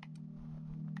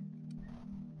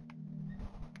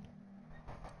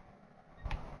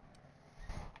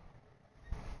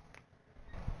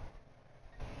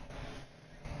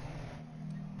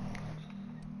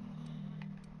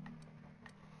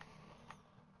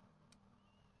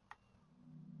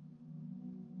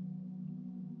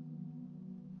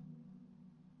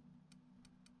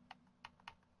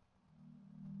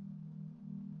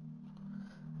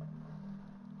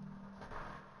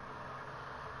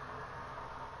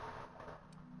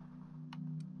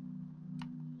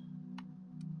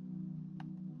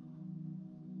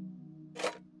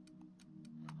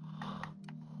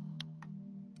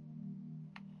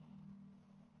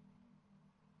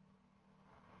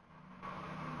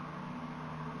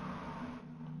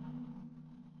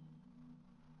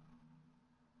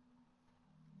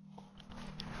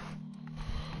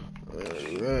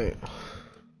 Alright.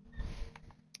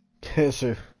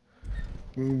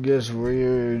 Guess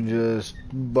we're just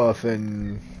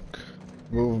buffing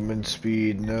movement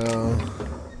speed now.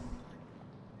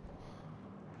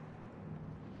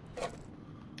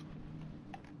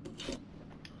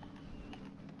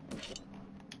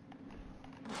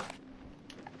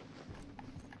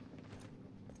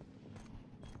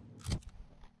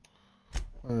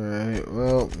 Alright,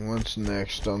 well, what's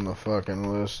next on the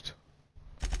fucking list?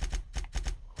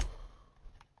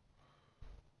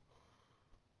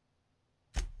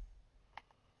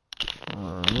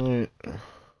 Alright.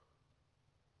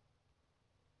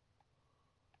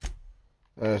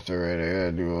 That's alright, I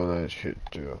gotta do all that shit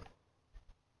too.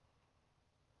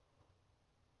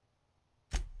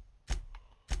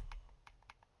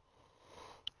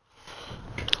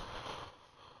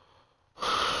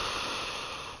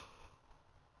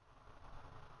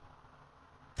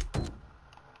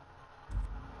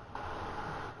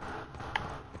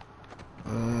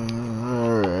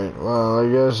 Alright, well,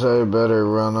 I guess I better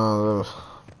run all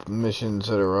the missions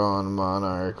that are on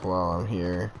Monarch while I'm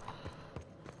here.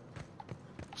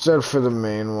 Except for the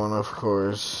main one, of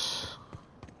course.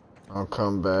 I'll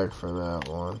come back for that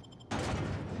one.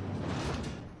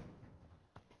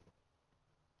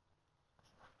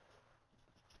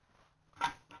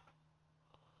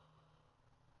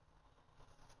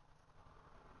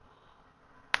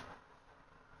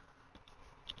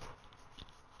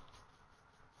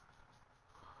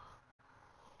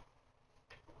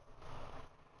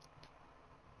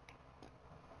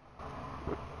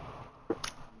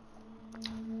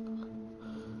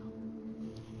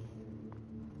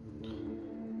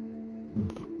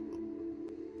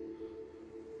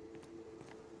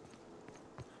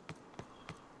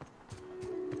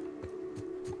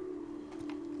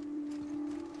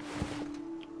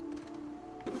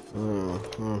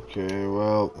 Okay,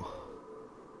 well.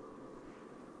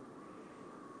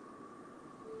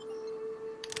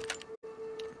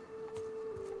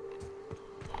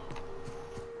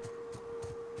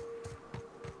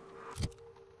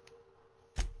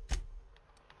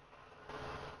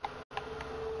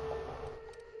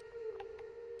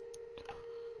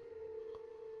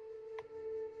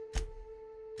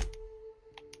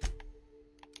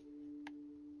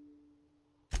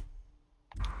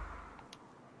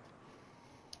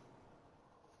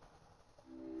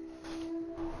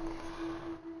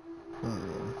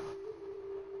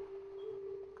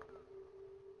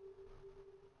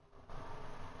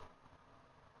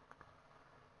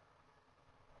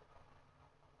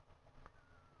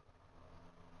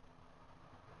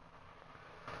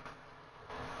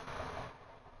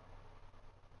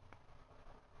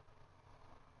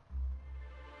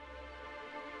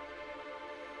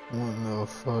 What the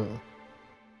fuck?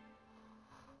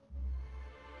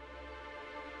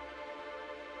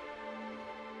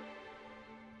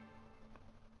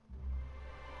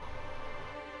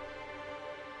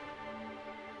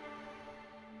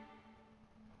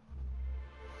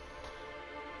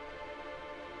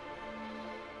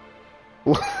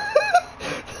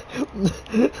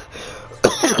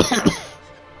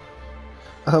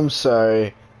 I'm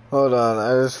sorry. Hold on.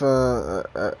 I just found.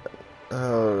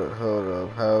 Hold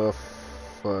up. How the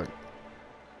fuck?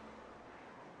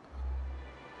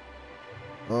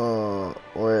 Oh,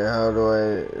 wait. How do I?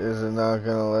 Is it not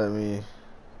gonna let me?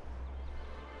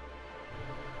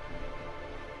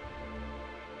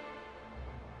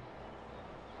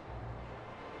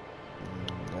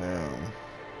 Damn.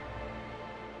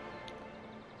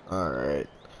 Alright.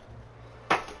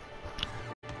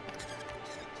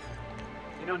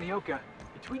 You know, Nyoka,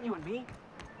 between you and me,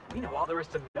 we know all there is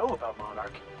to know about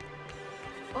Monarch.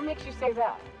 What makes you say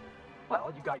that?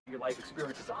 Well, you got your life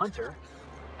experience as a hunter,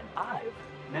 and I've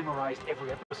memorized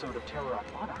every episode of Terror on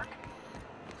Monarch.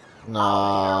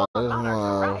 Nah, oh, this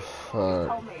right? It's motherfucker.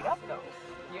 all made up, though.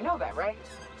 You know that, right?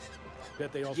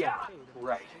 Bet they also Yeah,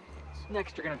 right.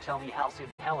 Next, you're gonna tell me Halsey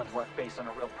and Helen weren't based on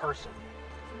a real person.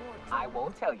 I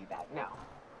won't tell you that, no.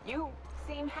 You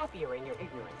seem happier in your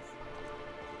ignorance.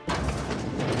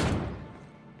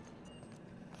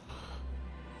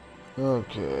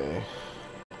 Okay.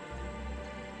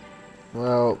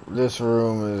 Well, this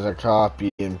room is a copy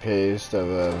and paste of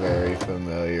a very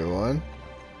familiar one.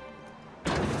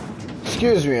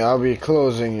 Excuse me, I'll be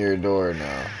closing your door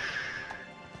now.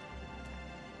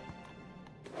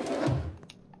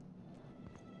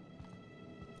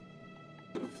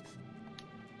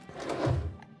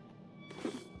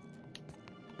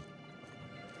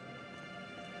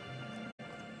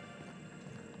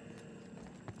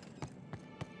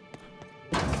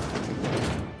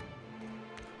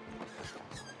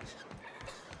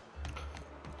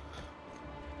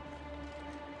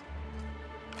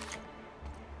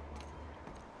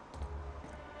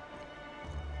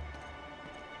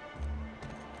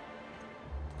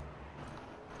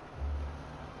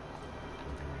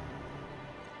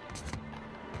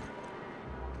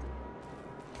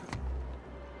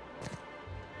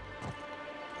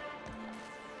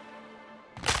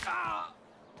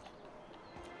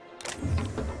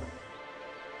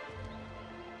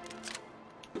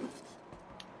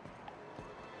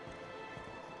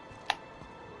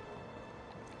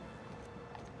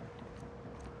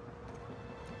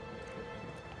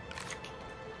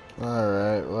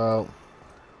 Alright, well.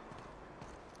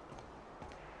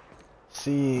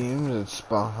 Seems it's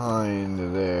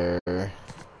behind there.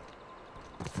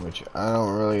 Which I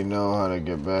don't really know how to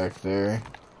get back there.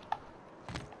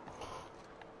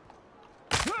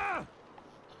 I'm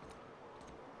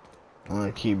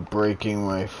gonna keep breaking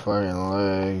my fucking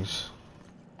legs.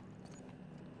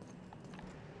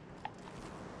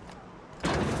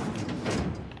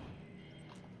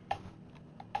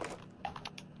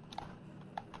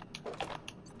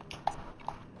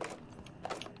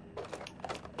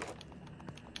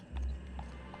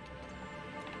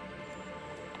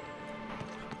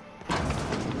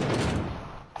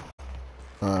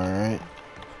 Alright.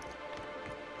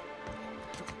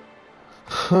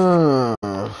 Huh.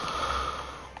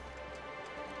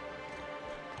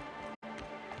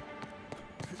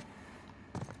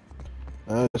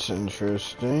 That's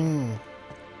interesting.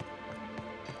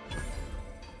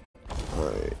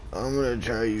 Alright, I'm gonna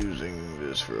try using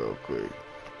this real quick.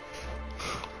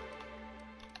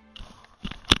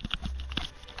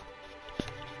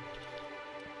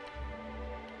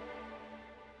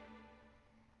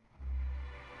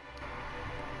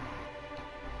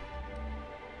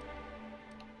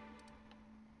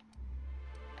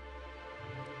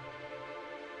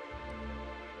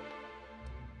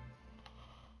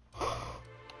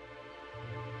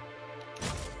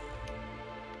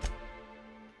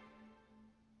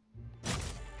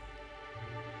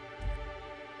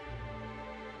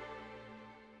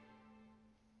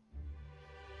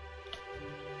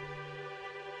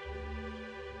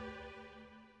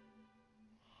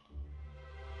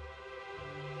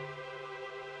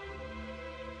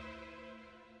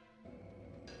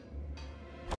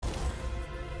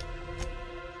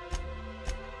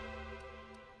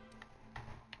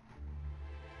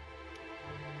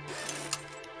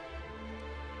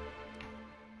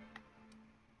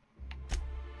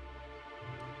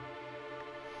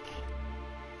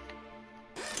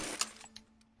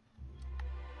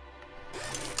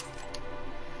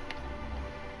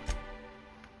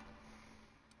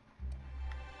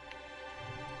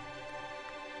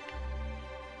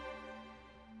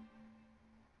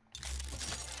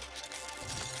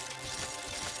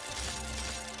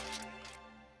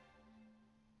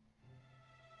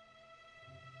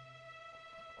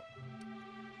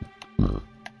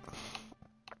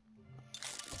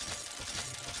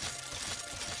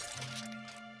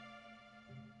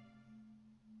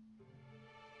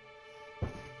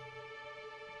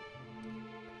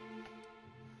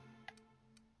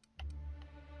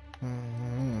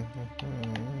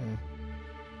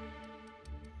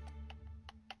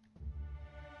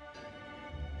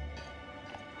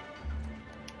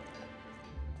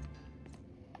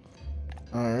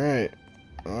 Alright.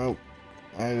 Well,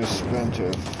 I just spent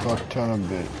a fuck ton of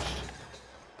bits.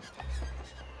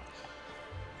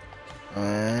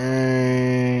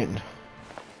 Alright.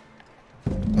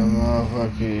 The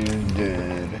motherfucker is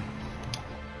dead.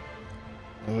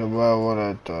 That's about what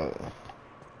I thought.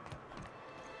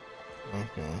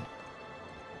 Okay.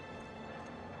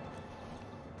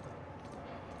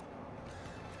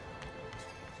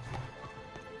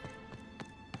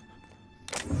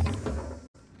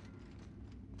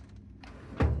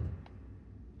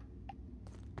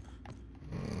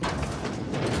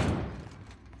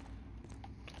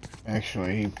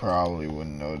 Actually, he probably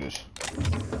wouldn't notice.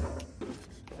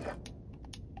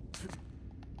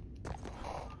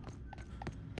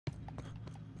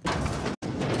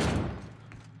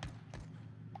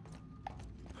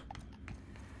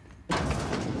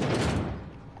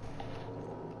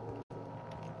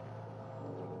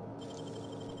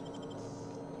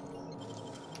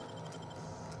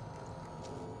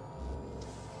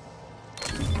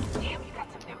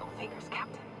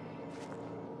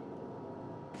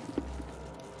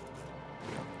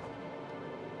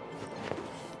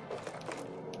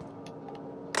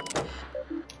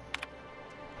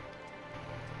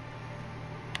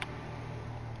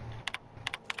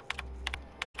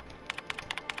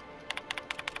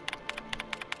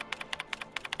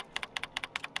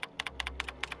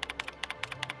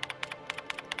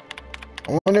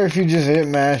 I wonder if you just hit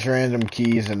mash random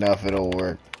keys enough, it'll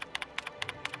work.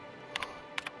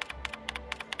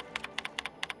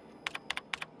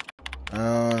 I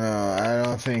don't know. I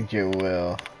don't think it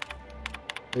will.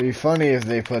 It'd be funny if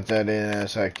they put that in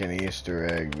as like an Easter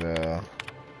egg, though.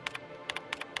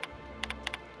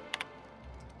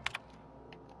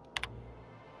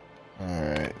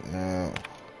 Alright, no.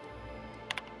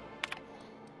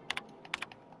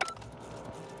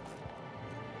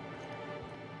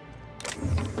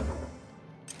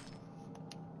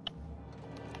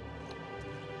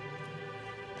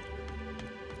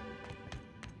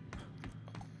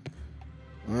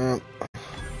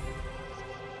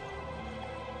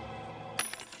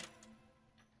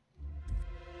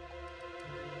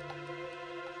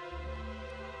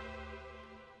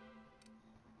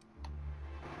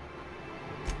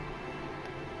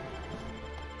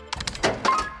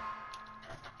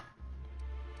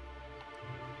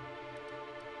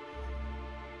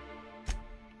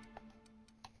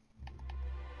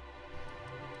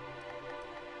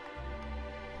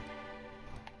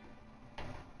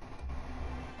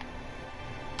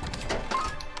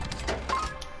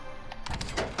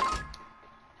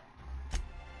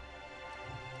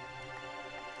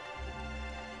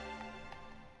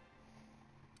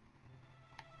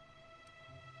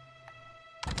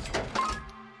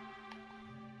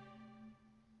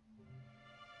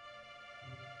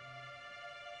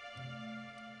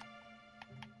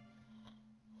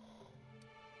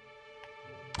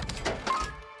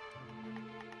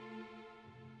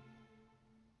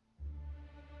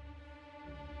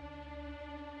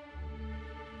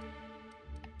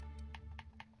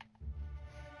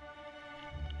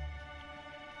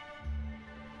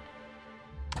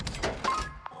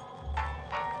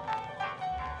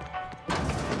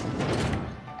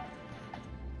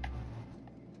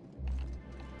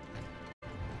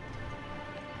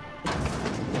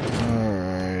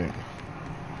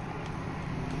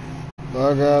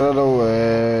 Bug out of the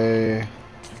way.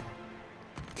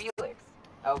 Felix,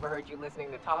 I overheard you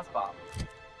listening to Tossball.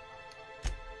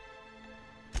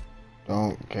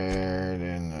 Don't care,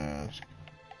 didn't ask.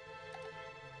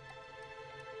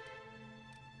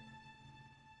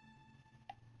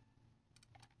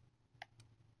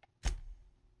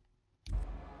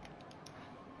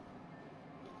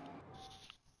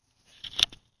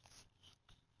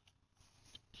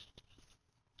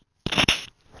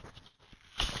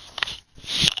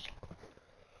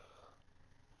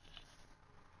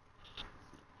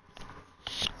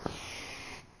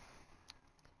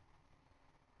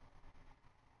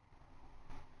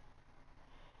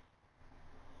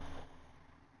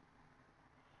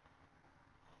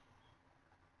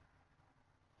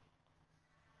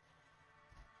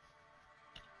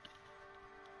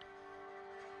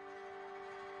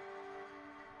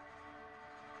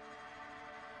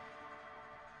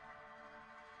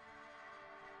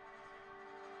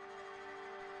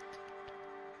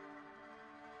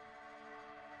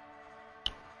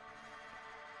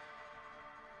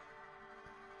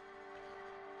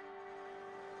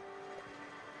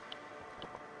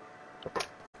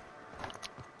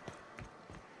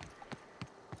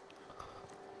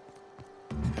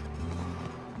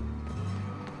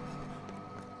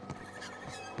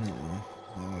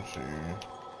 Let's see.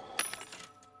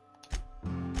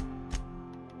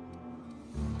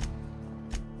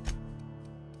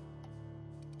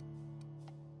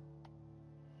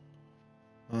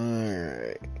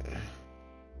 Alright.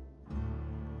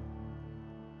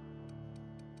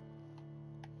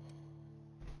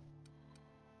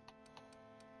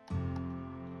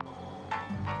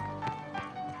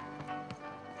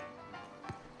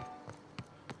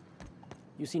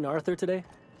 You seen Arthur today?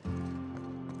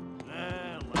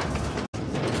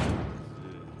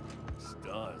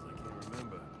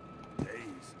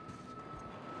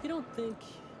 Think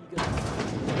you got...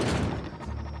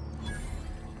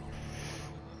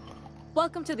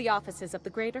 Welcome to the offices of the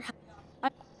Greater...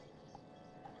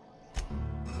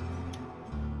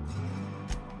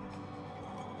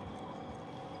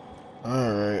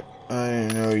 Alright, I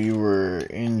didn't know you were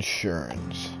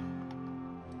insurance.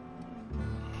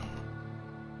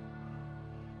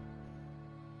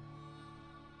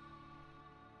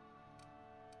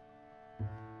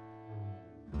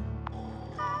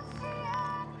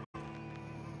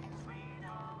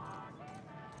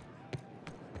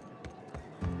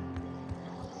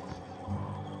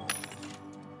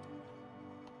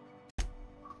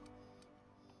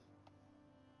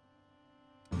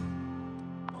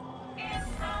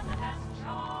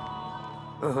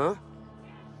 Uh-huh.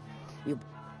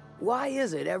 Why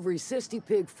is it every sissy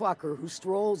pig fucker who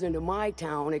strolls into my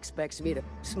town expects me to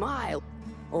smile?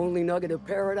 Only nugget of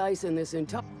paradise in this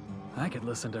entire... I could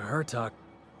listen to her talk.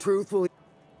 Truthfully...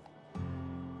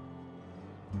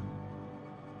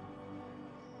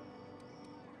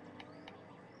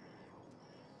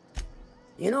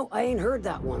 You know, I ain't heard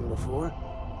that one before.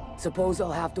 Suppose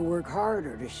I'll have to work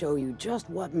harder to show you just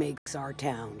what makes our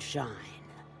town shine.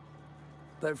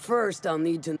 But first, I'll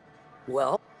need to...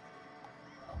 Well...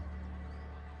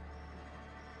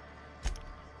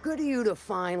 Good of you to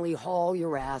finally haul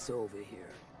your ass over here.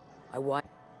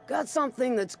 Got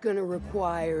something that's gonna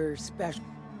require special...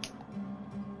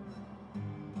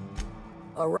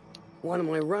 One of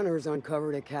my runners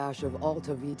uncovered a cache of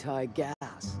Alta Vitae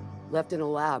gas, left in a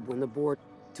lab when the board...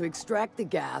 To extract the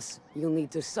gas, you'll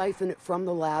need to siphon it from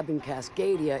the lab in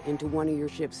Cascadia into one of your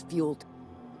ship's fuel...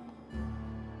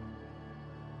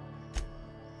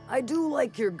 I do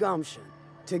like your gumption.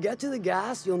 To get to the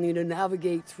gas, you'll need to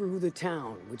navigate through the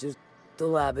town, which is... The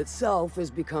lab itself has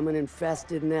become an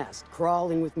infested nest,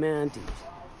 crawling with mantis.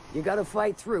 You gotta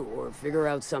fight through, or figure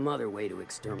out some other way to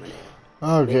exterminate it.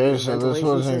 Okay, so this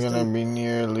wasn't gonna be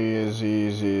nearly as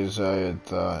easy as I had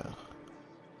thought.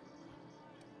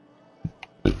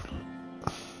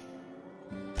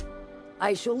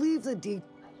 I shall leave the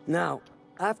Now,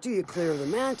 after you clear the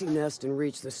mantis nest and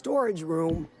reach the storage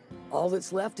room, all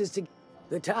that's left is to...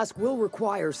 The task will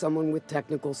require someone with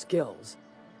technical skills.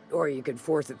 Or you could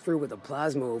force it through with a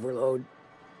plasma overload.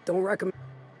 Don't recommend...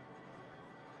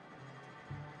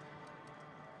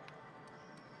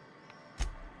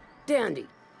 Dandy.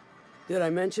 Did I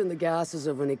mention the gas is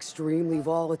of an extremely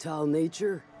volatile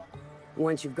nature?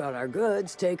 Once you've got our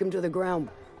goods, take them to the ground.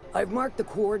 I've marked the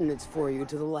coordinates for you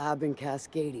to the lab in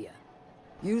Cascadia.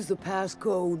 Use the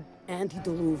passcode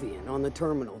Antediluvian on the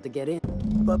terminal to get in.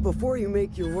 But before you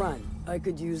make your run, I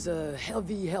could use a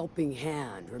heavy helping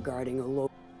hand regarding a low...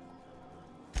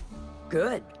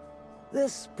 Good.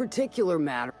 This particular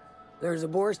matter, there's a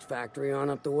Borst factory on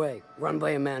up the way, run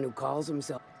by a man who calls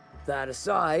himself... That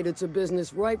aside, it's a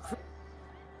business ripe for...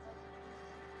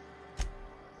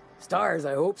 Stars,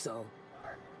 I hope so.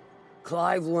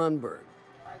 Clive Lundberg,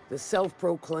 the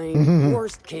self-proclaimed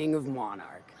worst king of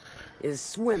Monarch, is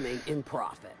swimming in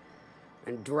profit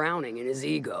and drowning in his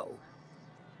ego.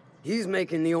 He's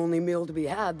making the only meal to be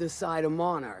had this side of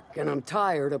Monarch, and I'm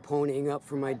tired of ponying up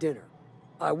for my dinner.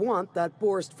 I want that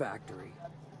Borst factory,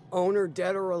 owner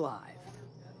dead or alive.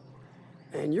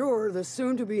 And you're the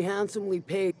soon-to-be handsomely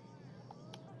paid...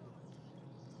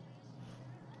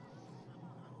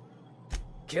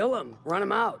 Kill him, run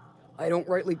him out. I don't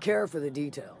rightly care for the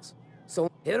details. So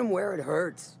hit him where it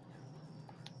hurts.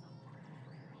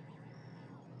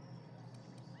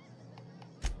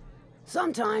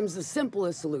 Sometimes the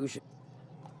simplest solution...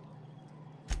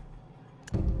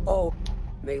 Oh,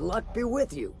 may luck be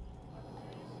with you.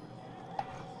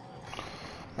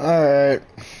 Alright.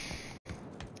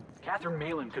 Catherine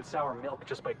Malin could sour milk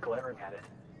just by glaring at it.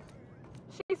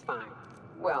 She's fine.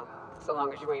 Well, so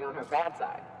long as you ain't on her bad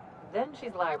side. Then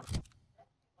she's liable.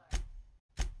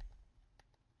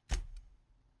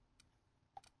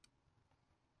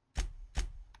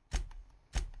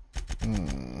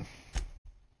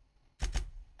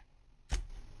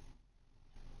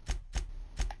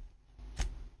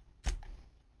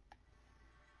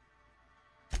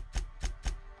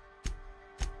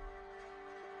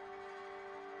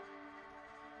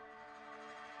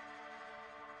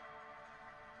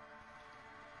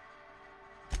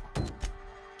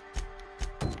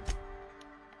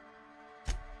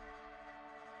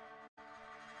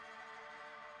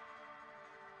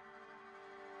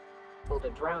 To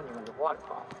drown you in the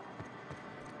waterfall.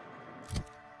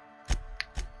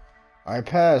 I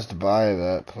passed by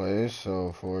that place,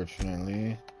 so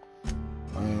fortunately,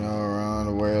 I know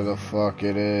around where the fuck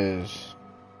it is.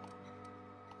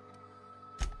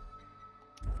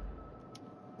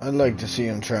 I'd like to see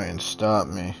him try and stop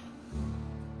me.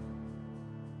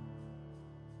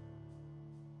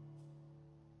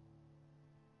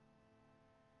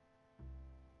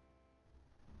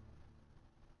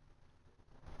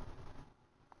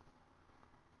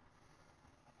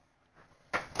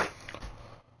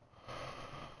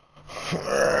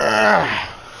 I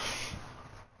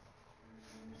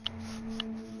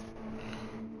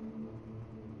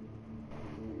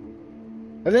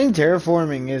think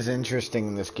terraforming is interesting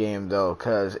in this game, though,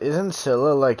 because isn't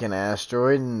Scylla like an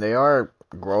asteroid, and they are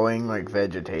growing like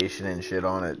vegetation and shit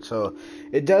on it, so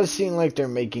it does seem like they're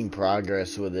making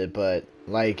progress with it, but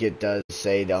like it does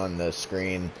say on the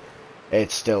screen,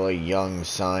 it's still a young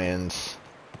science.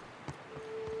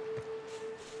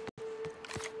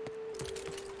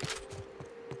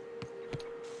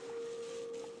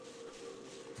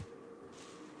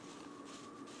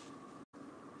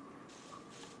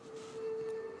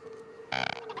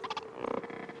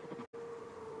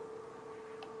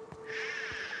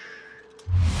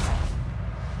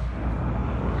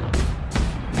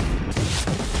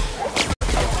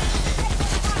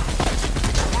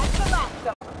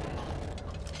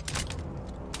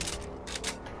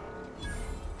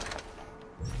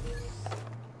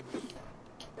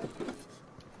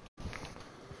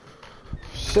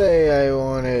 Say I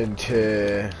wanted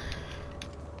to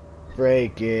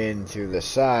break in through the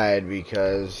side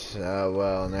because,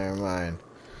 well, never mind.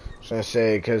 So I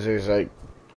say because there's like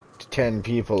 10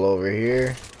 people over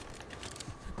here.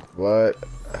 What?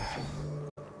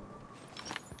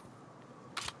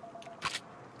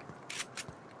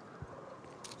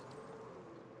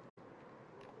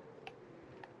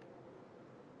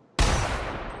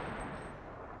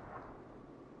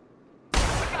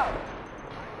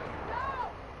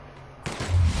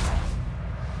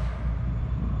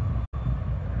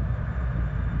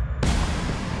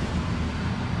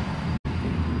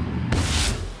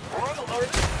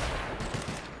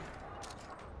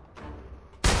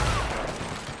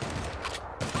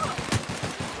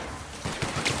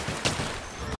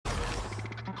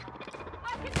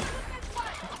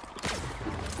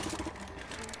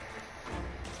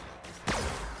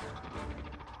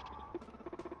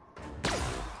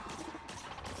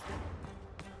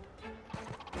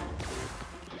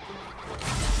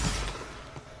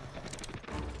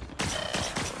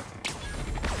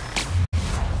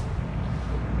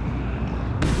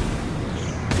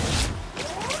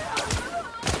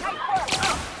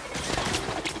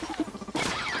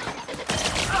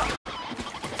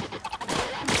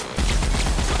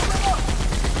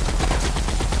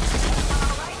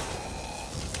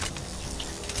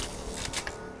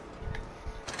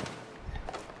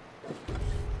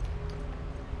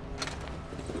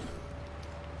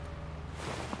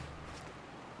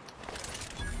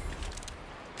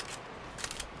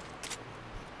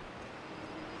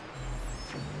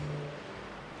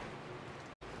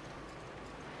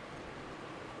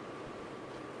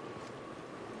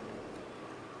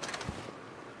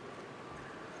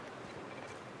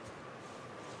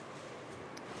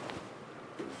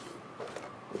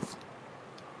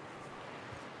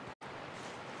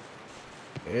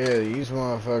 Yeah, these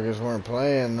motherfuckers weren't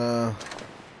playing, though.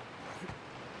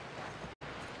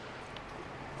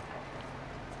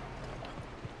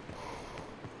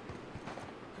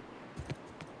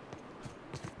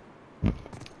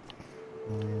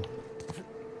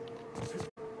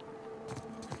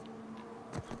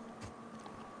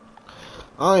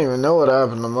 I don't even know what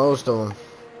happened to most of them.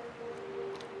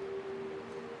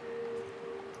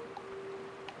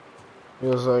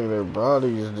 Feels like their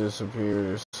bodies disappeared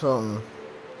or something.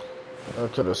 I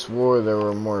could have swore there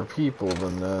were more people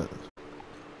than that.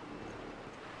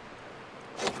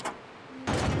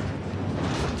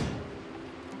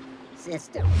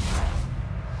 System.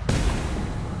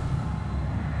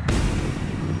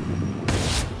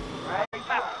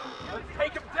 Let's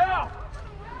take him down!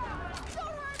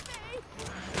 Don't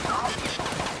hurt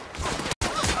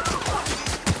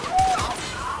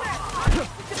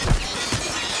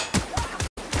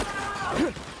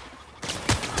me!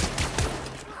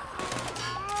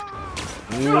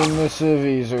 Even the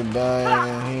civvies are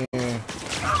dying in here.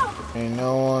 Ain't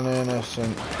no one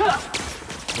innocent.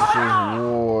 This is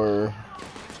war.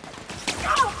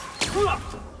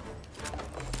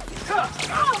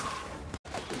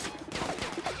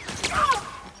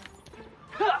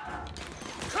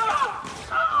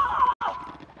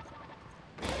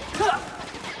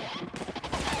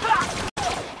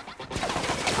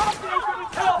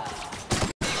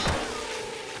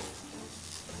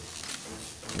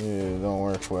 Yeah, don't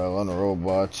work well on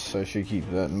robots, so I should keep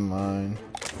that in mind.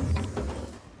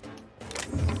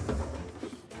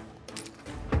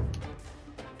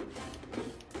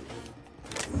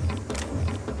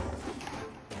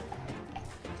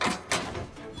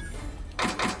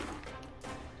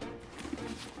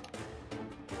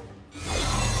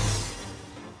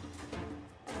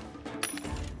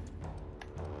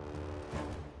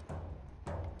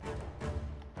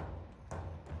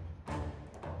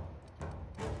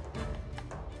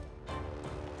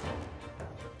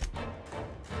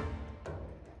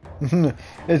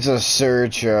 It's a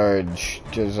surcharge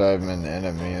because I'm an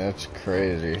enemy. That's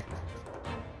crazy.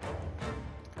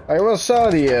 I will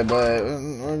sell to you, but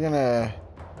we're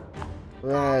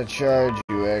gonna charge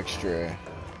you extra.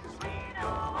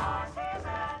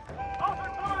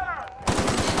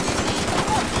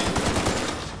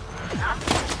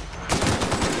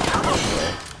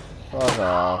 Fuck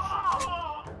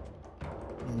off.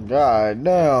 God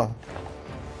no.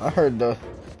 I heard the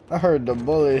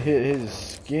bullet hit his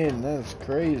skin. That's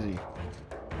crazy.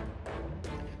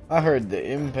 I heard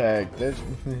the impact. That's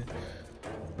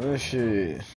that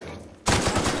shit.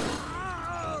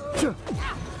 No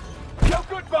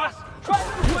good, boss. Try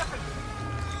the weapon.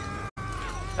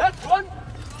 That's one.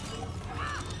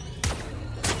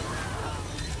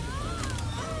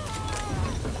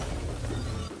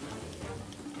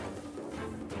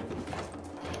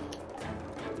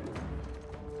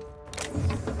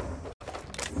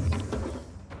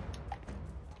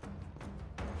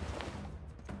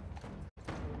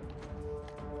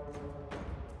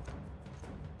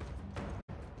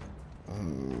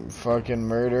 Fucking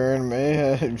murdering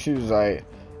me. She was like,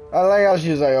 I like how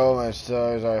she was like, oh my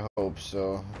stars, I hope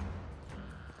so.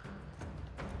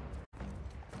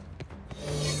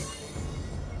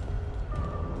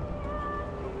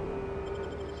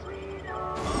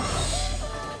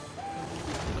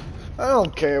 I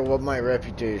don't care what my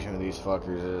reputation with these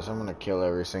fuckers is. I'm gonna kill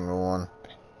every single one.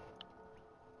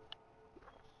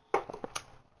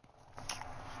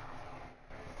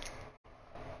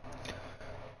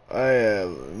 I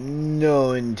have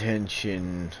no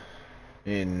intention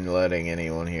in letting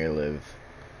anyone here live.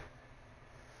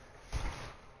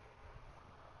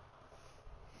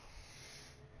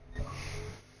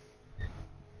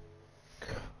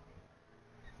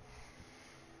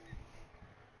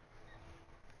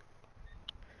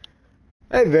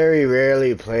 I very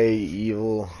rarely play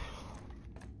evil.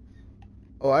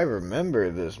 Oh, I remember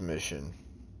this mission.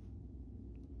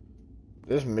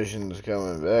 This mission's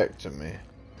coming back to me.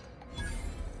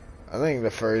 I think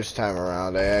the first time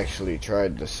around I actually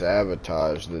tried to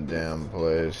sabotage the damn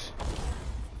place.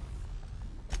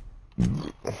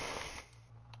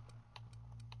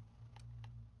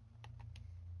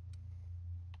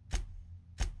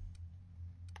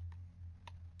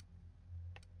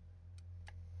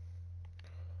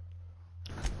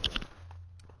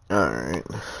 Alright.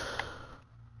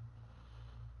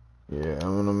 Yeah,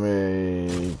 I'm gonna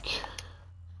make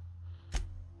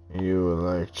you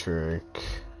electric.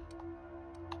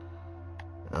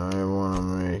 I wanna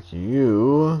make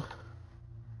you.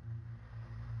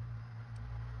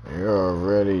 You're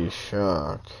already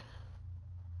shock.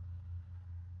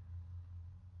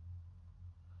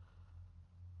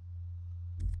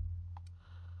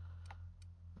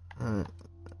 Oh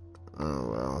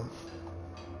well.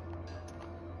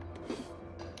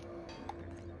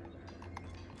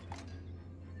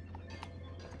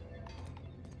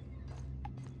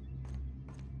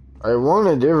 I want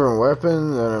a different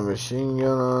weapon than a machine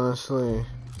gun, honestly.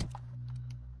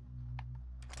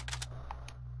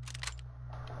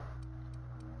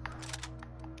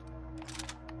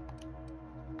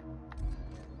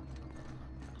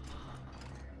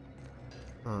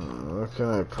 What can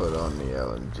I put on the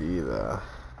LMG though?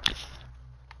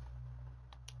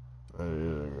 That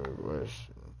is a good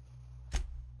question.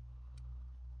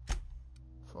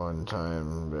 Fun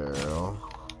time barrel.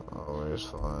 Always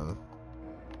fun.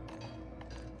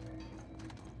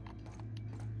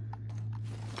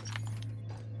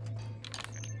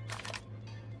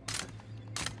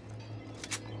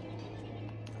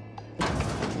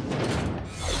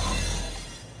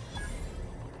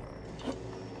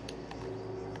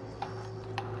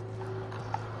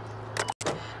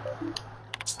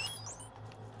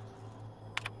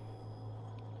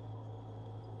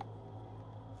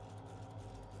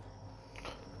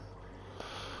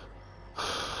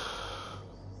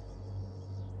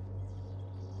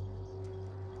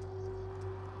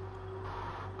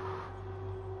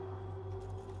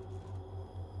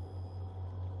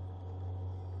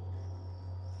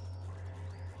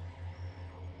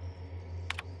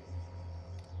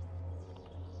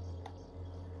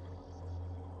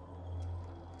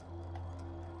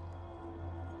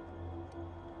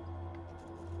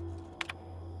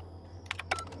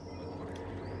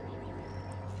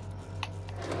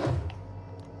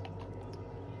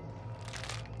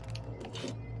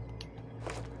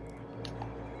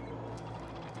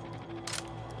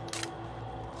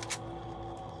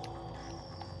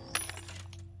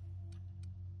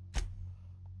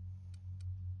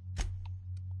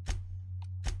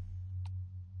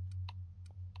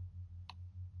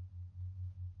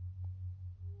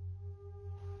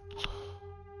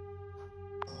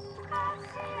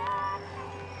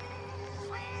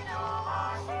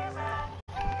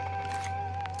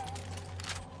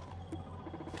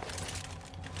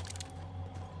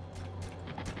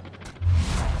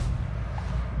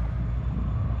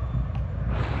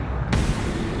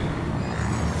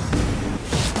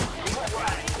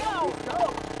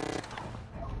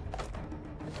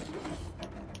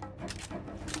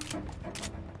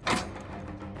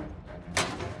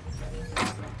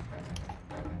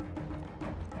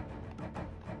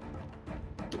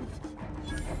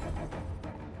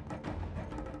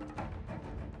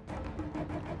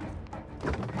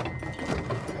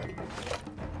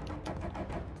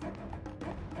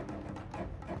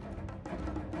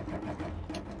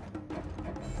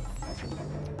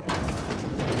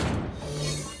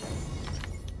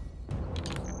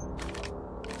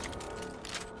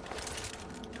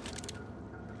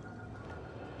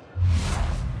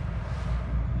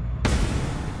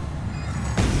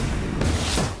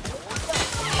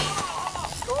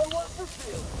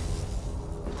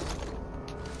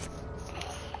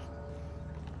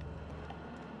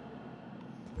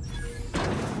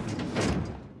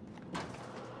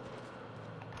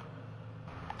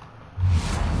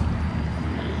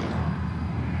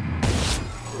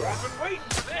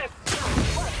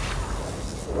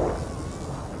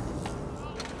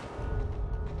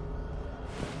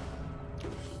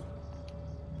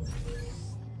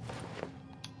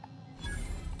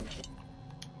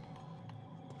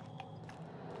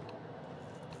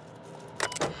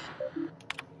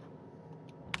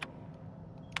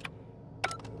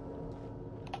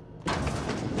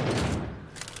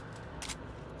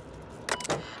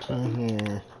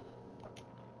 Here.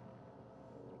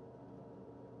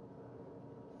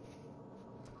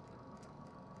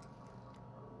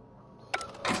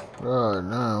 Oh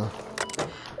no.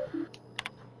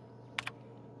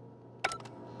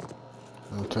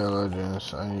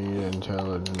 Intelligence. I need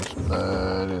intelligence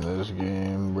bad in this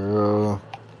game, bro.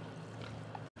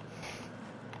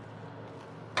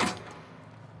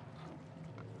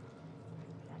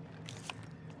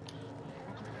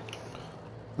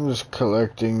 I'm just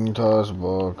collecting toss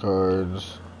ball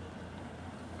cards.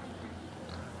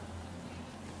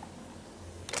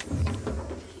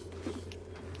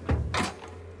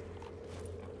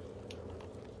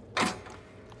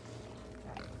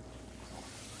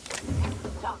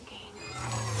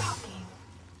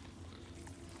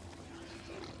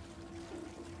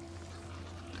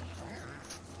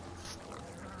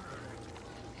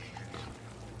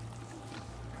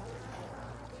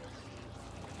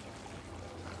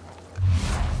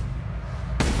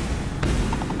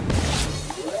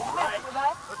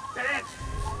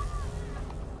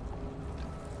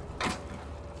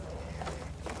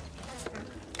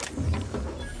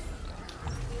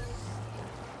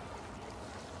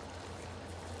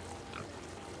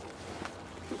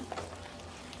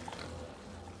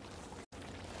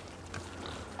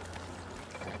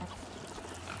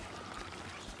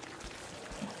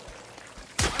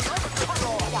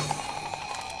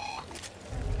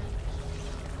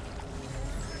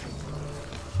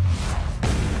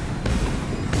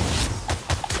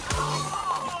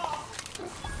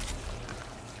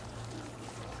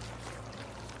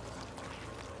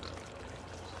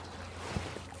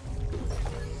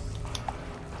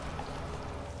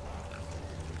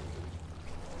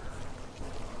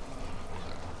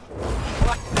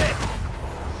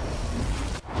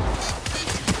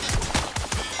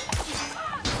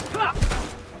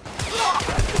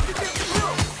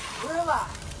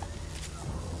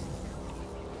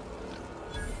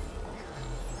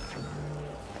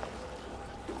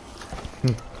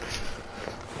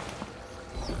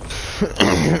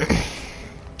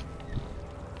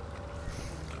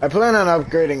 I plan on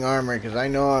upgrading armor because I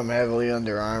know I'm heavily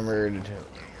under armored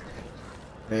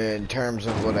in terms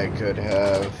of what I could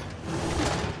have.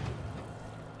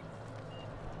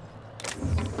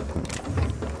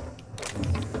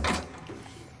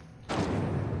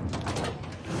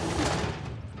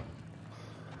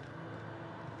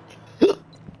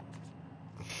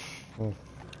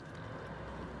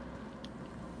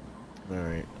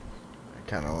 Alright, I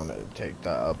kind of wanted to take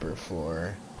the upper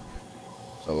floor.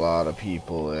 There's a lot of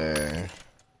people there.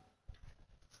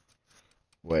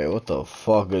 Wait, what the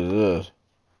fuck is this?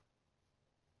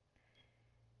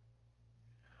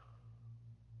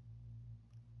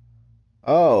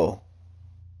 Oh.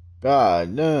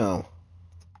 God damn.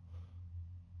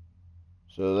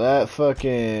 So that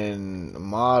fucking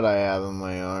mod I have in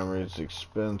my armor is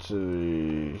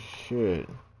expensive as shit.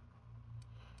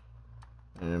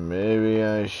 And maybe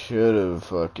I should have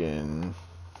fucking...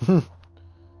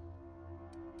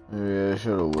 Maybe I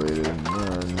should have waited.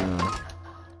 No.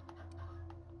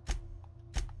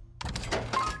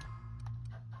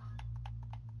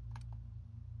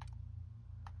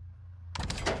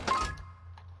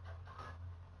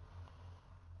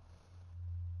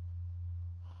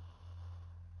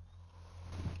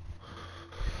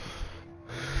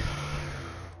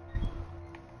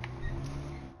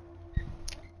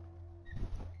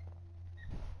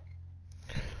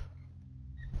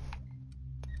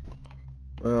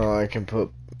 Well, I can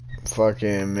put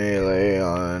fucking melee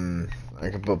on.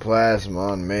 I can put plasma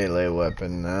on melee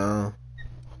weapon now.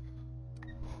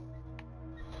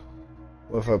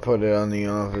 What if I put it on the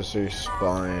officer's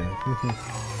spine?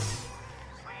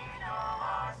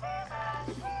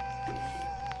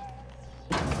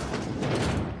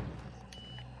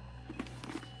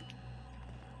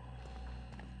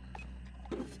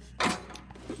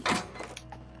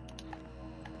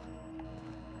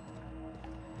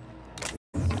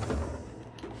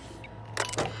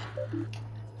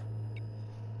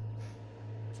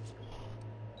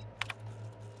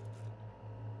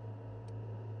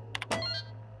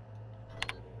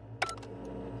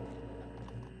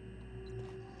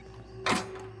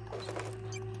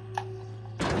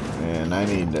 I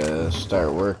need to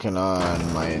start working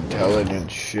on my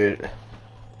intelligence shit.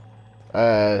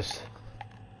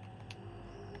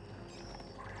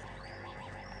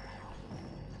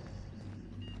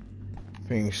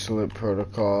 Pink slip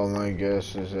protocol, my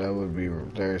guess is that would be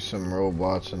there's some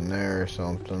robots in there or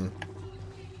something.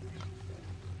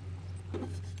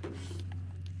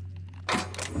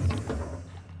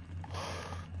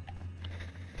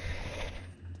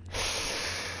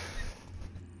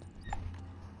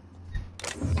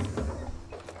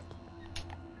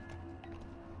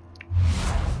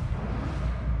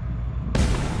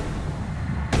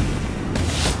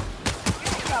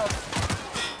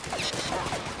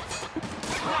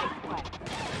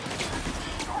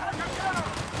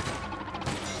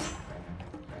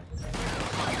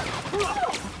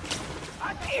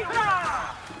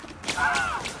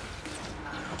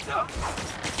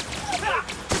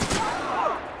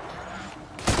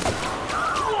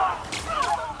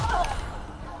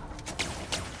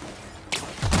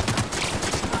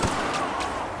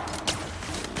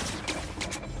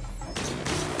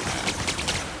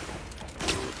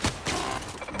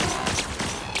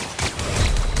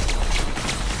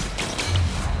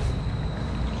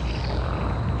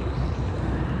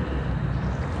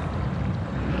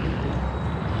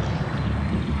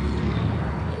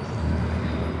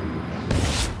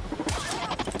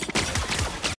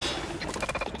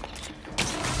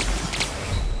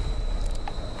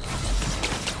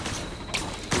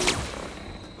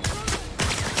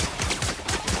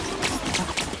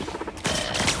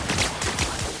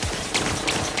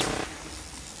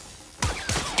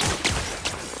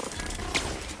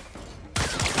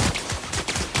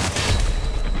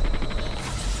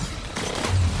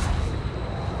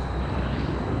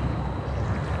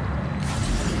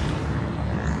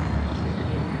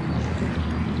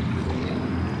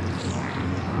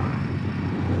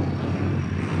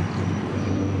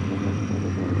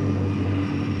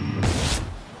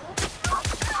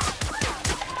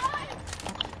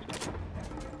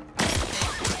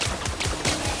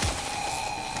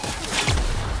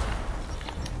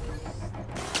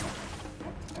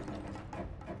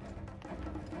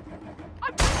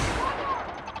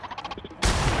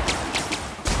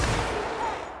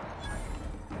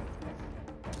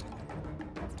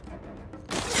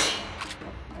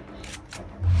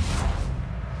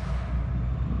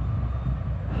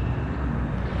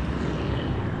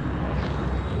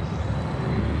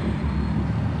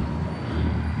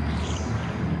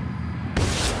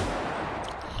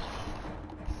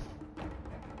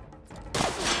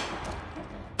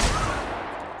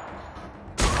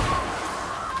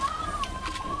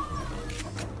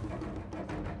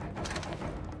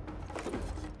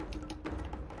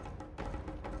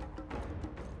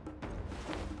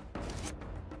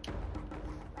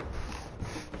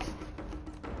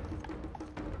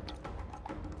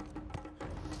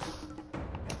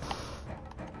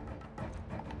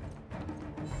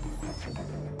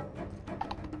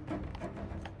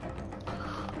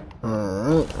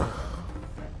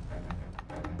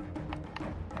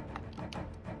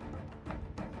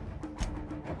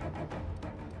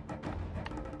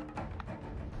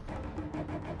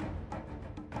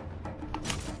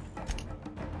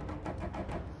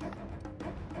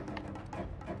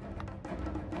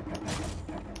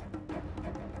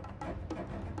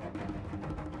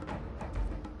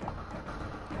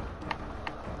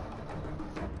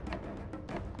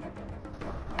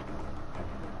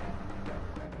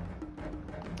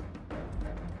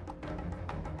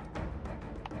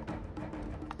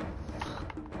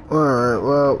 Alright,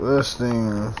 well, this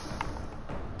thing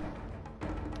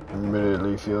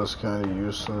admittedly feels kind of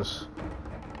useless.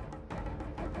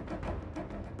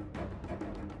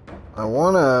 I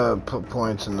want to put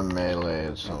points in the melee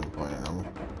at some point.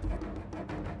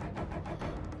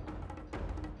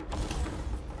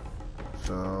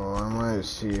 So I might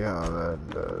see how that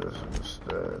does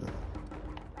instead.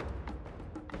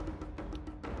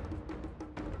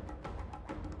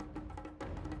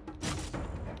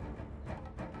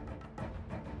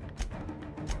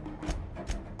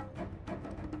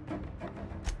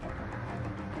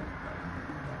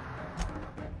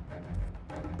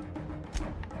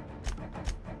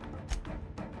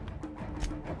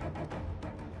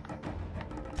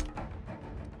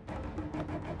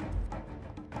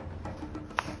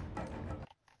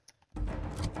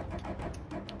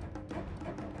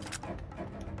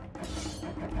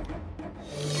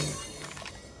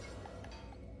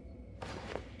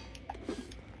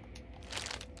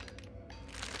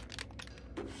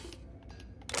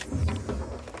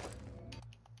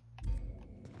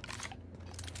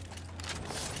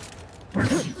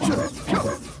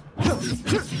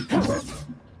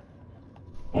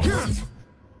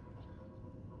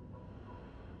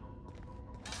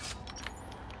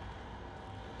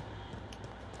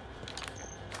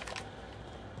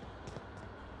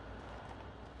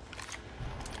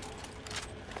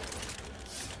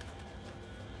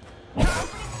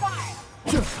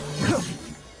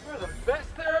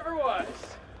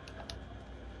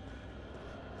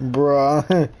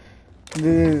 Bruh.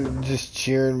 Dude just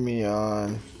cheering me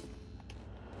on.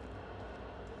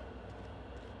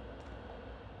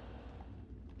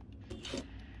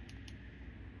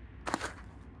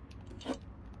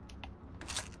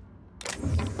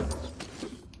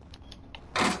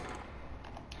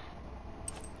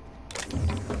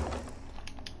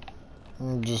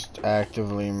 I'm just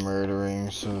actively murdering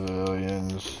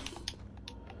civilians.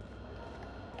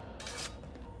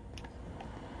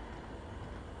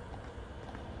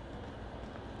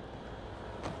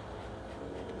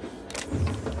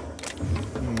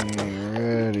 Ain't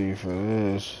ready for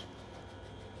this.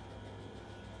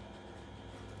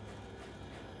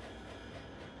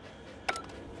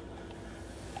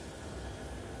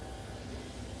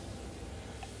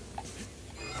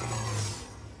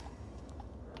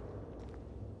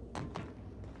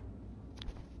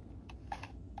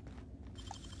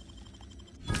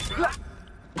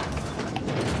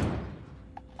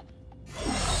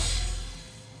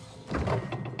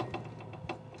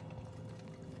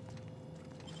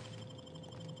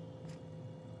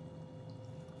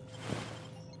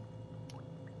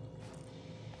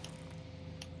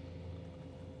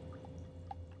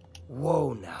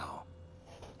 Whoa now.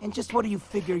 And just what do you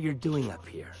figure you're doing up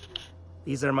here?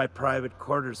 These are my private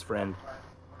quarters, friend.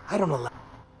 I don't allow...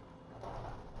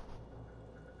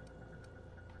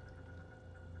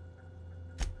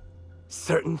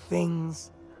 Certain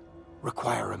things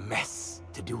require a mess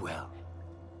to do well.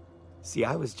 See,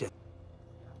 I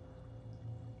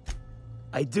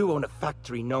do own a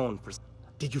factory known for...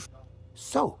 Did you...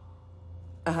 So?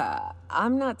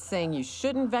 I'm not saying you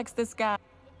shouldn't vex this guy.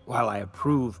 While I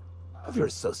approve of your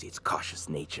associate's cautious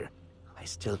nature, I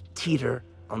still teeter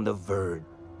on the verge.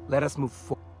 Let us move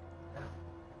forward.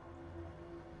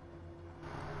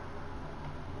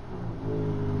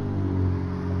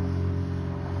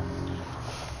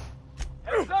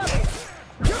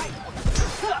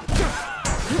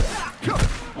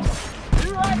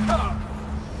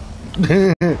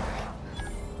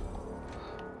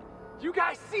 You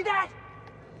guys see that?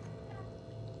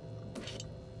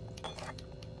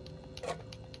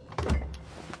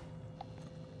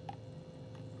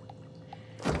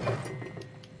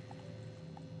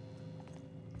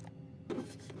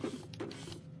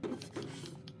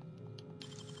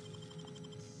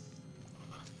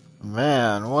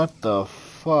 Man, what the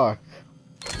fuck?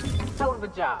 Hell of a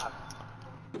job.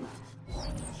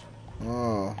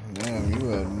 Oh, damn, you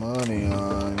had money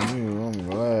on you. I'm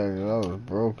glad, 'cause I was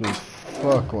broke as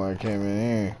fuck when I came in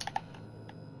here.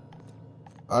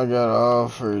 I got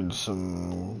offered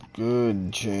some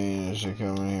good change to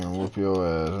come in here and whoop your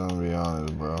ass, I'm gonna be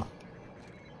honest, bro.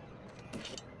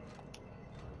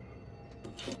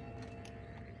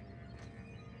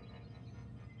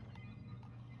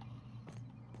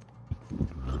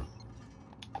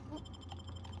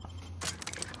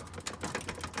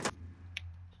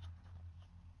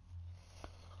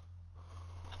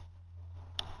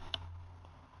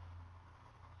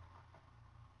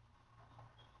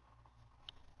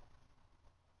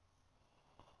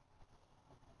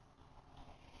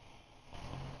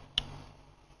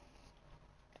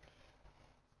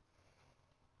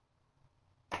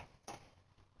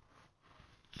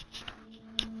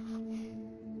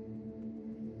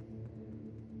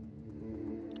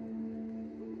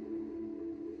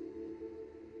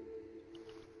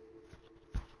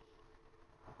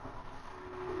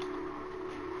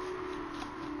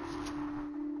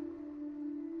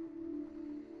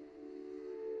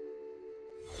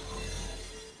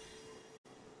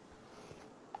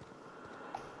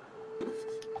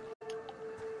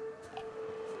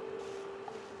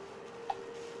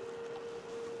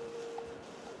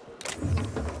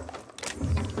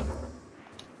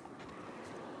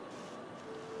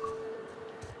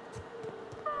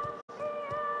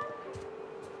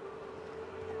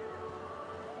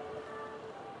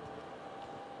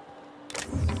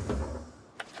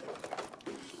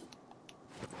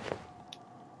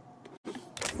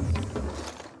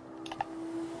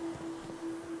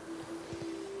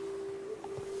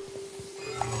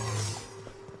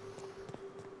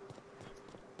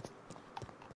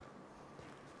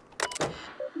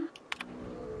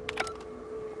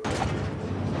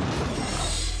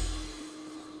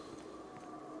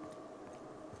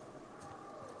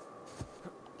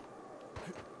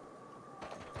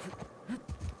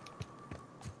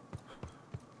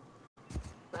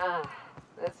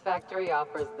 This factory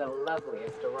offers the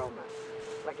loveliest aroma.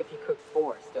 Like if you cooked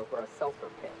forest over a sulfur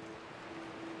pit.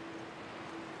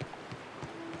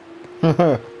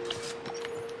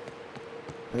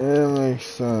 That makes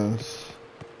sense.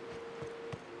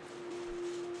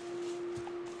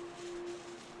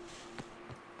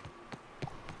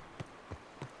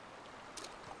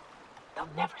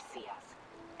 They'll never see us.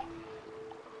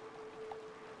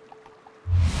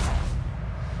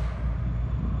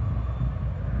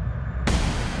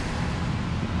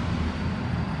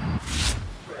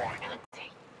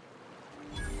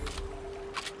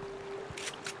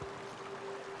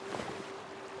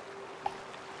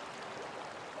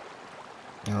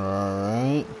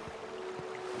 Alright.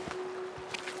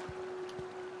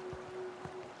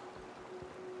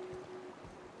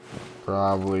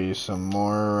 Probably some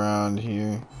more around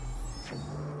here.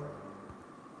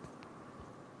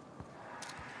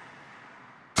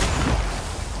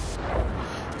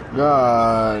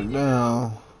 God,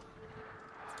 no.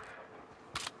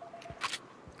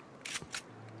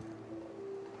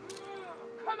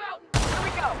 Come out! Here we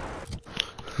go!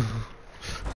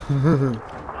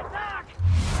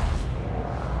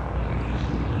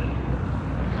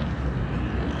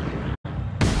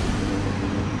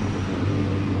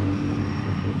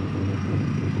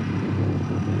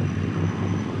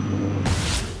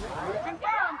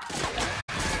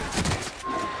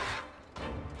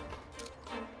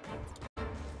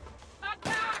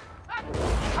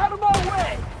 Out of my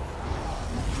way!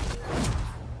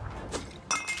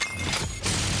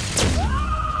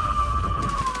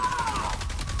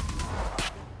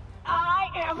 I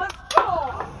am a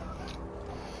soul!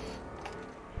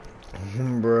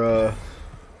 Bruh.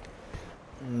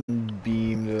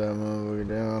 Beamed that motherfucker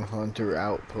down. Hunter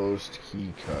Outpost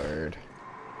keycard.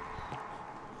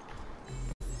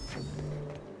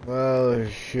 Well,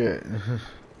 shit.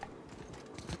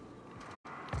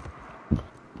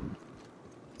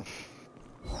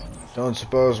 Don't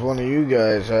suppose one of you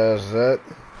guys has that.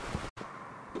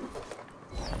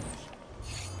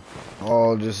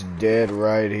 All just dead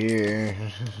right here.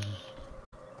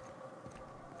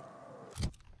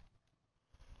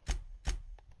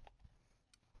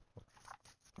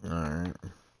 Alright.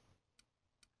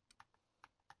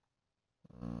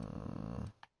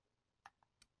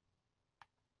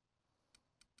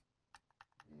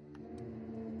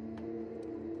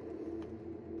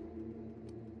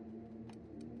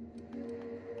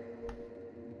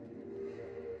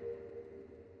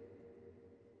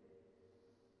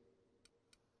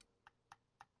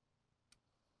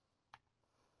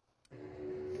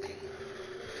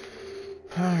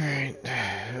 Alright.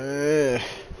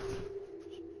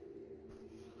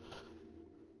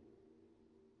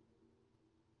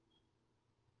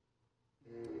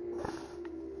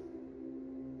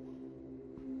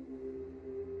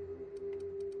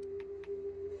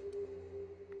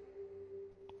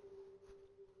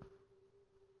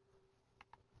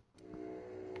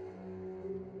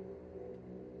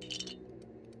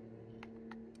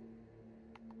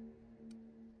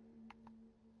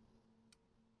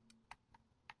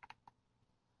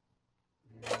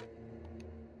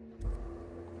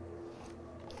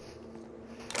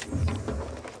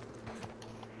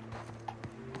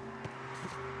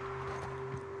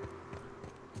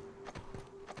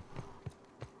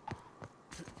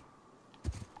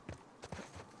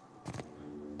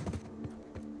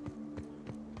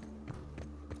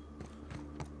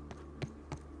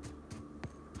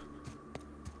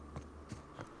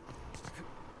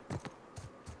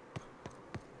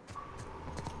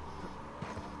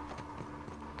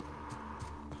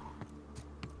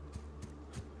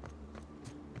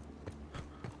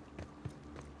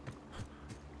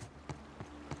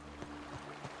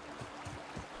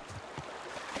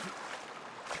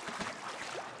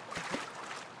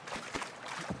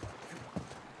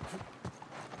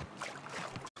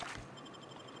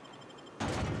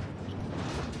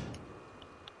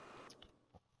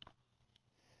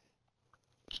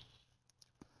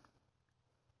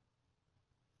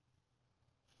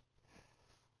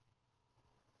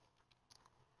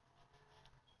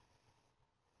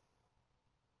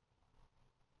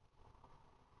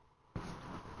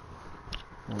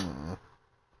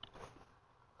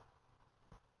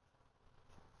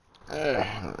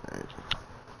 Alright.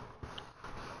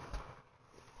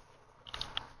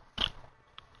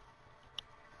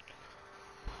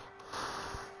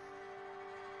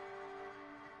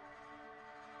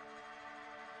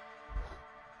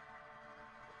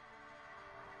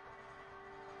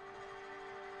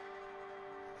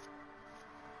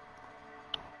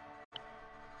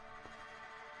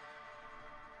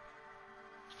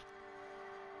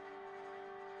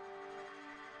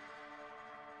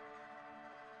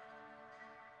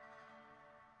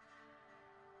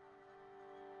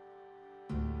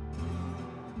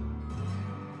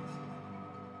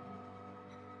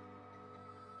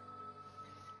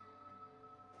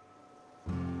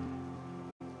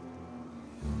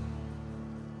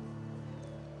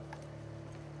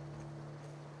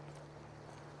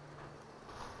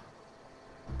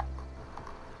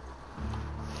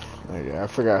 I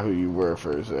forgot who you were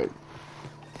for a sec.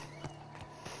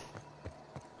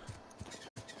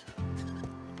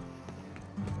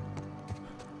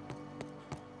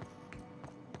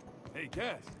 Hey,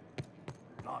 Cass.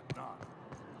 Knock, knock.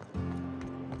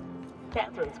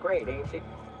 Catherine's great, ain't she?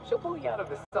 She'll pull you out of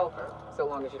the sulfur, so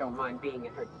long as you don't mind being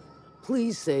in her...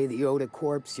 Please say the Oda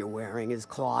corpse you're wearing is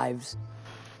Clive's.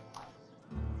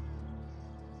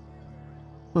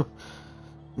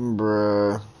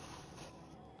 Bruh.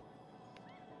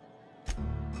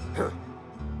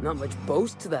 Not much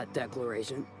boast to that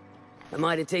declaration. Am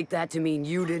I to take that to mean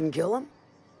you didn't kill him?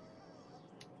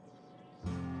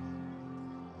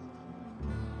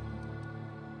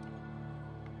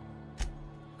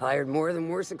 Hired more than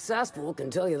we're successful, can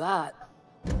tell you that.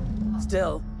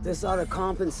 Still, this ought to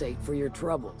compensate for your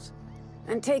troubles.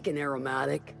 And take an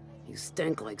aromatic. You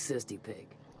stink like Sisty Pig.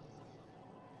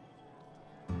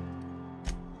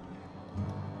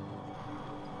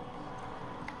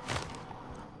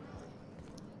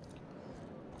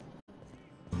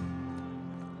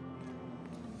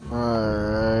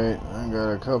 Alright, I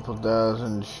got a couple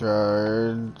thousand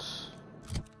shards.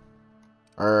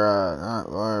 Or, not,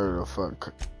 whatever the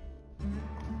fuck.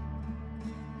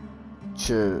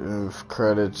 Shit,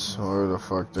 credits, whatever the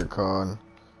fuck they're called.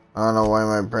 I don't know why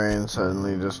my brain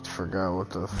suddenly just forgot what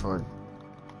the fuck.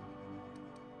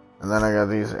 And then I got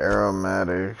these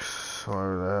aromatics,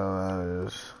 whatever the hell that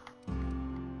is.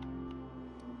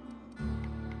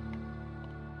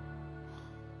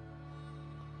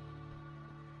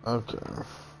 Okay.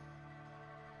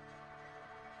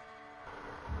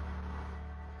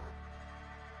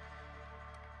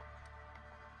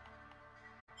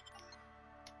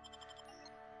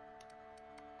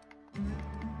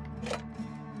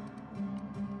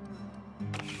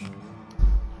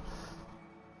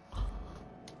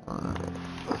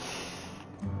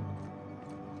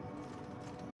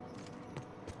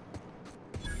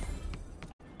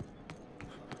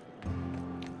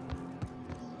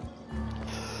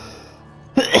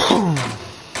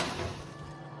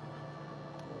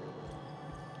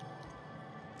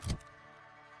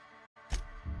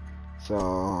 So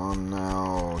I'm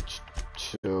now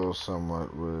chill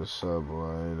somewhat with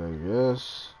Sublight, I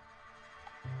guess.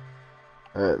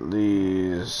 At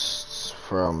least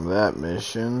from that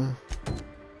mission.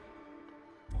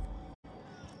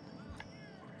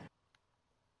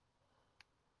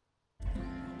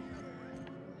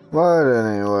 But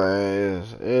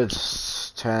anyways,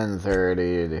 it's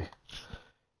 10:30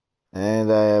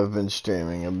 and I have been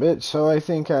streaming a bit, so I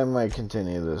think I might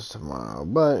continue this tomorrow.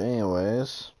 But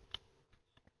anyways,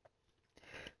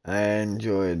 I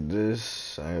enjoyed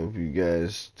this. I hope you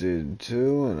guys did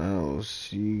too, and I will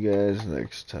see you guys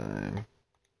next time.